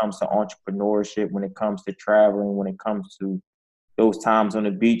 when it comes to entrepreneurship, when it comes to traveling, when it comes to those times on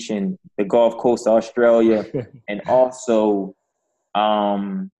the beach in the Gulf Coast of Australia, and also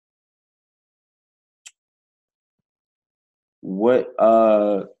what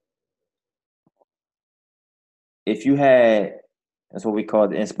if you had, that's what we call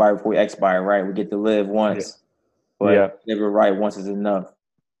the inspire before you expire, right? We get to live Yeah. once, but Yeah. live it right once is enough.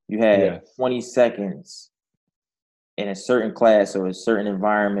 You had Yes. 20 seconds in a certain class or a certain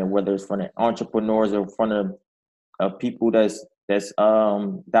environment, whether it's from the entrepreneurs or from the people that's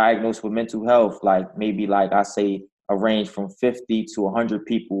diagnosed with mental health, like maybe like I say a range from 50 to 100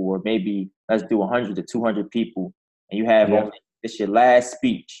 people, or maybe let's do 100 to 200 people, and you have Yeah. only, it's your last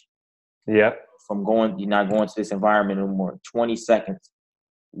speech Yeah. from going, you're not going to this environment anymore. 20 seconds.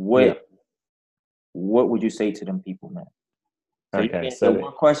 Yeah. What would you say to them people, man? So you Okay. can answer So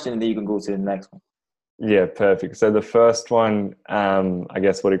one question and then you can go to the next one. yeah, perfect. So the first one, I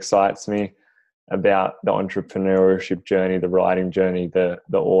guess what excites me about the entrepreneurship journey, the writing journey, the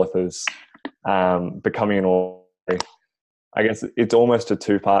authors, becoming an author. I guess it's almost a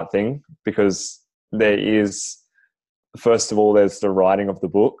two-part thing, because there is, first of all, there's the writing of the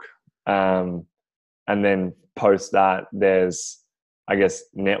book, and then post that there's, I guess,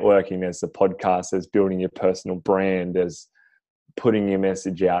 networking, there's the podcast, there's building your personal brand, there's putting your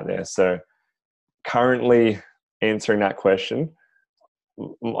message out there. So currently answering that question,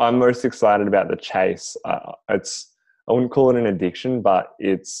 I'm most excited about the chase. I wouldn't call it an addiction, but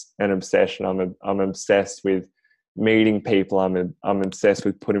it's an obsession. I'm obsessed with meeting people. I'm obsessed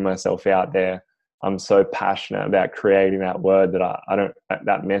with putting myself out there. I'm so passionate about creating that word that I don't,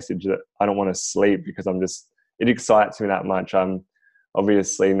 that message, that I don't want to sleep, because it excites me that much. I'm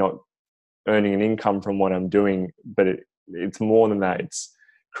obviously not earning an income from what I'm doing, but it's more than that. It's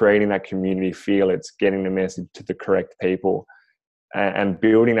creating that community feel. It's getting the message to the correct people, and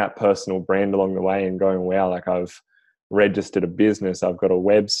building that personal brand along the way, and going, wow, like I've registered a business, I've got a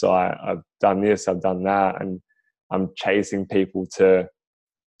website, I've done this, I've done that, and I'm chasing people to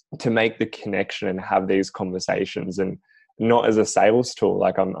make the connection and have these conversations, and not as a sales tool.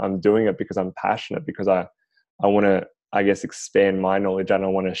 Like I'm doing it because I'm passionate, because I want to, I guess, expand my knowledge. I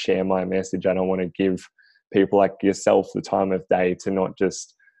don't want to share my message. I don't want to give people like yourself the time of day to not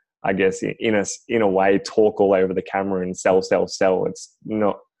just, I guess, in a way, talk all over the camera and sell. It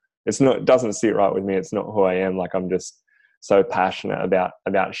doesn't sit right with me. It's not who I am. Like I'm just so passionate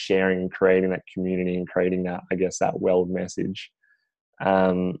about sharing and creating that community and creating that, I guess, that world message.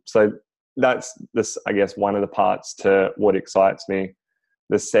 So that's this, I guess, one of the parts to what excites me.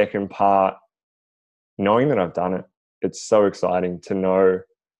 The second part, knowing that I've done it. It's so exciting to know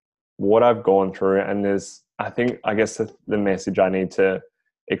what I've gone through. And I guess the message I need to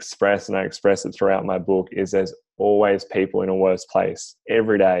express, and I express it throughout my book, is there's always people in a worse place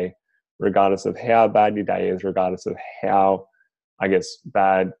every day, regardless of how bad your day is, regardless of how, I guess,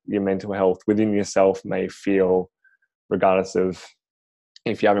 bad your mental health within yourself may feel, regardless of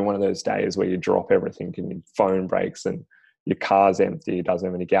if you're having one of those days where you drop everything and your phone breaks and your car's empty, it doesn't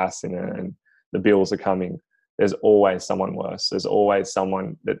have any gas in it, and the bills are coming. There's always someone worse. There's always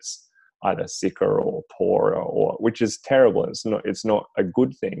someone that's either sicker or poorer, or which is terrible. It's not a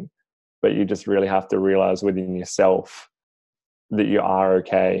good thing, but you just really have to realize within yourself that you are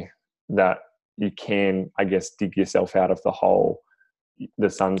okay, that you can, I guess, dig yourself out of the hole. The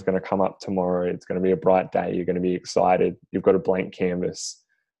sun's going to come up tomorrow. It's going to be a bright day. You're going to be excited. You've got a blank canvas.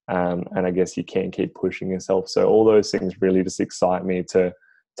 And I guess you can keep pushing yourself. So all those things really just excite me to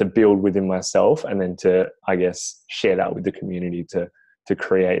build within myself, and then to, I guess, share that with the community to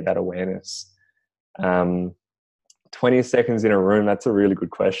create that awareness. 20 seconds in a room, that's a really good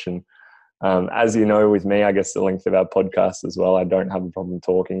question. As you know, with me, I guess the length of our podcast as well, I don't have a problem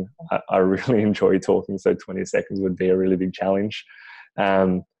talking. I really enjoy talking, so 20 seconds would be a really big challenge.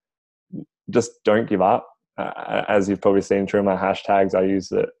 Just don't give up. As you've probably seen through my hashtags, I use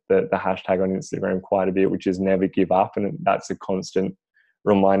the hashtag on Instagram quite a bit, which is never give up. And that's a constant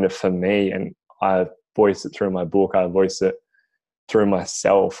reminder for me. And I voice it through my book. I voice it through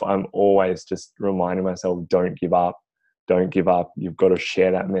myself. I'm always just reminding myself, don't give up. Don't give up. You've got to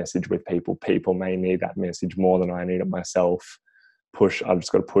share that message with people. People may need that message more than I need it myself. I've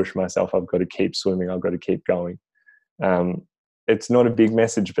just got to push myself. I've got to keep swimming. I've got to keep going. It's not a big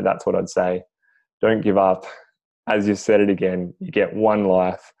message, but that's what I'd say. Don't give up. As you said it again, you get one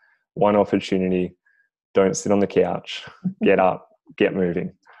life, one opportunity. Don't sit on the couch. Get up, get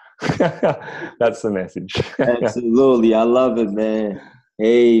moving. That's the message. Absolutely. I love it, man.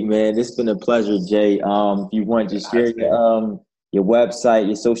 Hey, man, it's been a pleasure, Jay. If you want to share your website,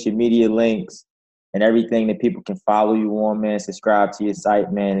 your social media links, and everything that people can follow you on, man, subscribe to your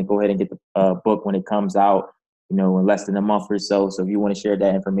site, man, and go ahead and get the book when it comes out, in less than a month or so. So if you want to share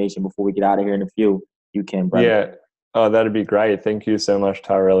that information before we get out of here in a few, you can, brother. Yeah. Oh, that'd be great. Thank you so much,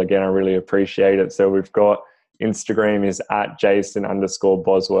 Tyrell. Again, I really appreciate it. So we've got Instagram is at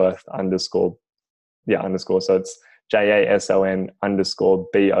Jason_Bosworth_. So it's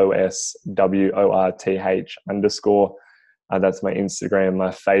JASON_BOSWORTH_. That's my Instagram. My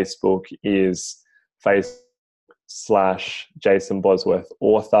Facebook is Facebook/Jason Bosworth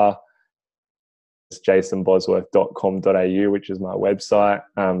author. It's jasonbosworth.com.au, which is my website.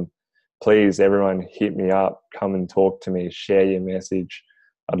 Please, everyone, hit me up. Come and talk to me. Share your message.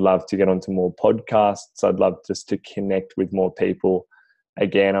 I'd love to get onto more podcasts. I'd love just to connect with more people.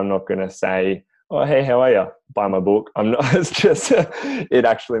 Again, I'm not going to say, oh, hey, how are you? Buy my book. I'm not. It's just, it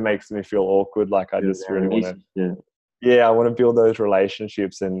actually makes me feel awkward. Like I just really want to, I want to build those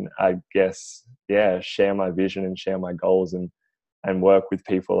relationships and I guess, share my vision and share my goals and work with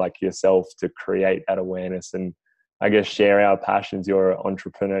people like yourself to create that awareness and I guess share our passions. You're an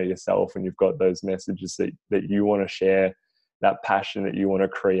entrepreneur yourself and you've got those messages that you want to share, that passion that you want to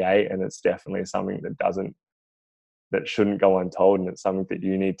create. And it's definitely something that shouldn't go untold. And it's something that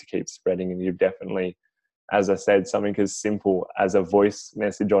you need to keep spreading. And you've definitely, as I said, something as simple as a voice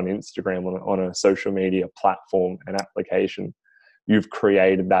message on Instagram, on a social media platform and application, you've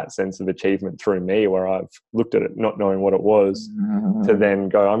created that sense of achievement through me where I've looked at it not knowing what it was to then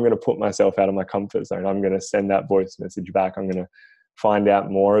go, I'm going to put myself out of my comfort zone. I'm going to send that voice message back. I'm going to find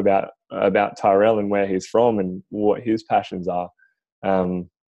out more about Tyrell and where he's from and what his passions are.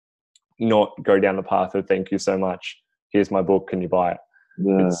 Not go down the path of thank you so much. Here's my book. Can you buy it?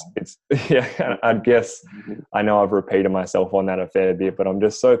 It's I guess I know I've repeated myself on that a fair bit, but I'm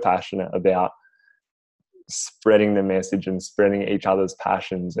just so passionate about spreading the message and spreading each other's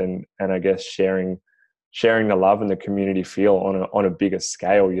passions and I guess sharing the love and the community feel on a bigger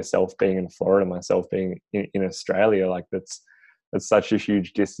scale. Yourself being in Florida, myself being in Australia, like that's such a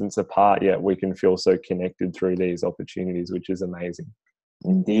huge distance apart, yet we can feel so connected through these opportunities, which is amazing.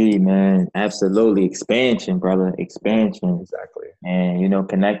 Indeed, man. Absolutely. Expansion, brother. Expansion. Exactly. And,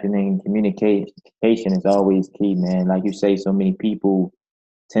 connecting and communication is always key, man. Like you say, so many people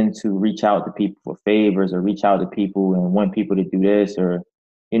tend to reach out to people for favors or reach out to people and want people to do this or,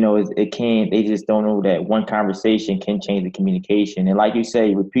 it can't, they just don't know that one conversation can change the communication. And like you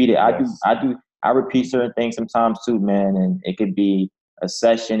say, repeat it. Yes. I repeat certain things sometimes too, man. And it could be a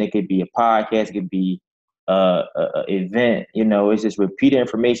session. It could be a podcast. It could be a event. It's just repeated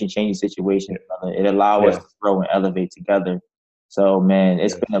information changes situation. Brother. It allows us to grow and elevate together. So, man,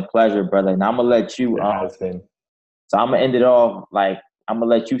 it's been a pleasure, brother. And I'm going to let you. It has been. So I'm going to end it off like, I'm going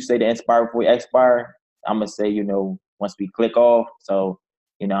to let you say the inspire before you expire. I'm going to say, once we click off. So,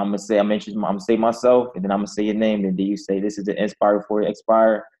 I'm going to say, I'm going to say myself, and then I'm going to say your name. And then you say, this is the inspire before you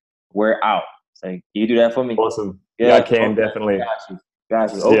expire. We're out. So, can you do that for me? Awesome. Yeah, I can, definitely.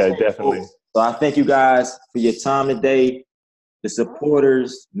 Got you. Okay. Yeah, definitely. So I thank you guys for your time today. The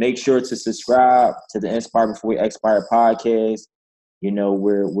supporters, make sure to subscribe to the Inspire Before We Expire podcast.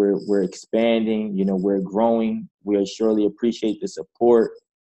 We're expanding, we're growing. We surely appreciate the support.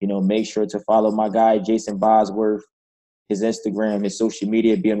 Make sure to follow my guy, Jason Bosworth, his Instagram, his social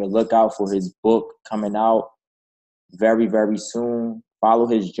media. Be on the lookout for his book coming out very, very soon. Follow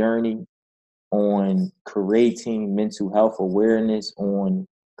his journey on creating mental health awareness, on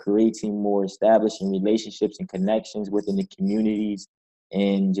creating more establishing relationships and connections within the communities,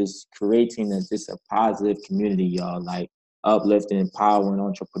 and just creating just a positive community, y'all. Like, uplifting, empowering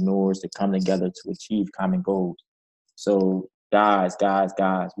entrepreneurs to come together to achieve common goals. So guys,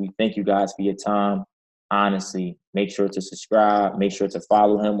 we thank you guys for your time. honestly. Make sure to subscribe. Make sure to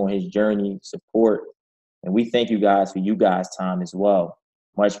follow him on his journey, support. And we thank you guys for you guys' time as well.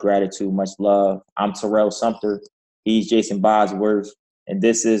 Much gratitude, much love. I'm Terrell Sumter. He's Jason Bosworth. And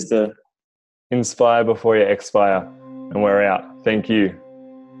this is the Inspire before you expire. And we're out. Thank you.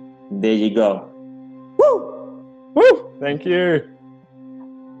 There you go. Woo! Thank you.